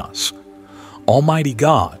begun in us. Almighty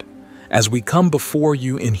God, as we come before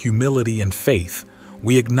you in humility and faith,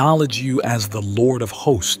 we acknowledge you as the Lord of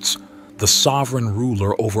hosts, the sovereign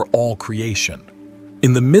ruler over all creation.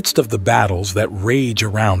 In the midst of the battles that rage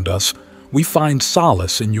around us, we find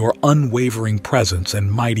solace in your unwavering presence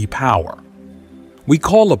and mighty power. We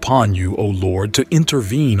call upon you, O Lord, to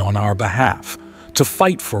intervene on our behalf, to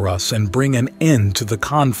fight for us and bring an end to the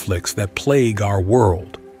conflicts that plague our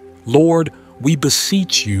world. Lord, we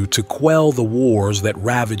beseech you to quell the wars that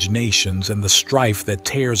ravage nations and the strife that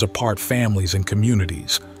tears apart families and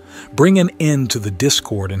communities. Bring an end to the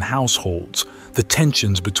discord in households, the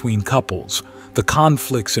tensions between couples, the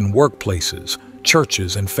conflicts in workplaces,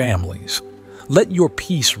 churches, and families. Let your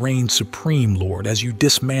peace reign supreme, Lord, as you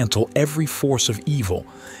dismantle every force of evil,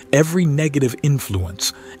 every negative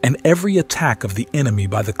influence, and every attack of the enemy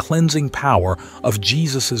by the cleansing power of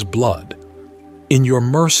Jesus' blood. In your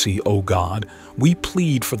mercy, O God, we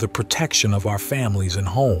plead for the protection of our families and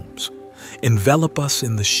homes. Envelop us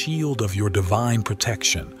in the shield of your divine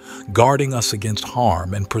protection, guarding us against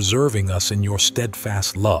harm and preserving us in your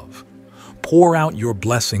steadfast love. Pour out your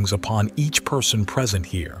blessings upon each person present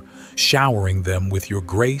here, showering them with your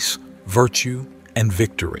grace, virtue, and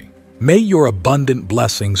victory. May your abundant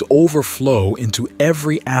blessings overflow into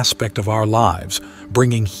every aspect of our lives,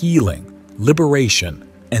 bringing healing, liberation,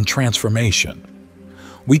 and transformation.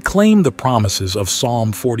 We claim the promises of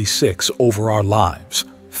Psalm 46 over our lives,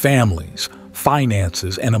 families,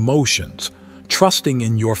 finances, and emotions, trusting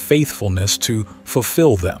in your faithfulness to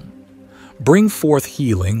fulfill them. Bring forth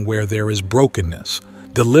healing where there is brokenness,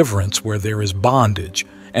 deliverance where there is bondage,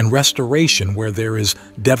 and restoration where there is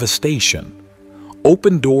devastation.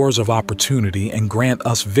 Open doors of opportunity and grant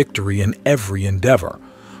us victory in every endeavor,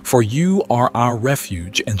 for you are our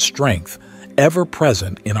refuge and strength, ever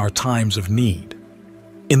present in our times of need.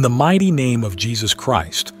 In the mighty name of Jesus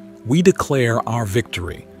Christ, we declare our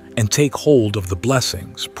victory and take hold of the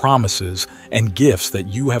blessings, promises, and gifts that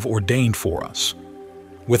you have ordained for us.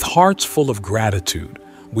 With hearts full of gratitude,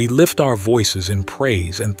 we lift our voices in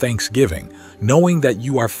praise and thanksgiving, knowing that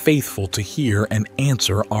you are faithful to hear and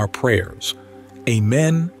answer our prayers.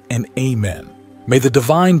 Amen and amen. May the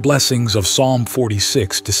divine blessings of Psalm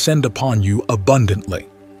 46 descend upon you abundantly.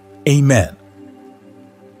 Amen.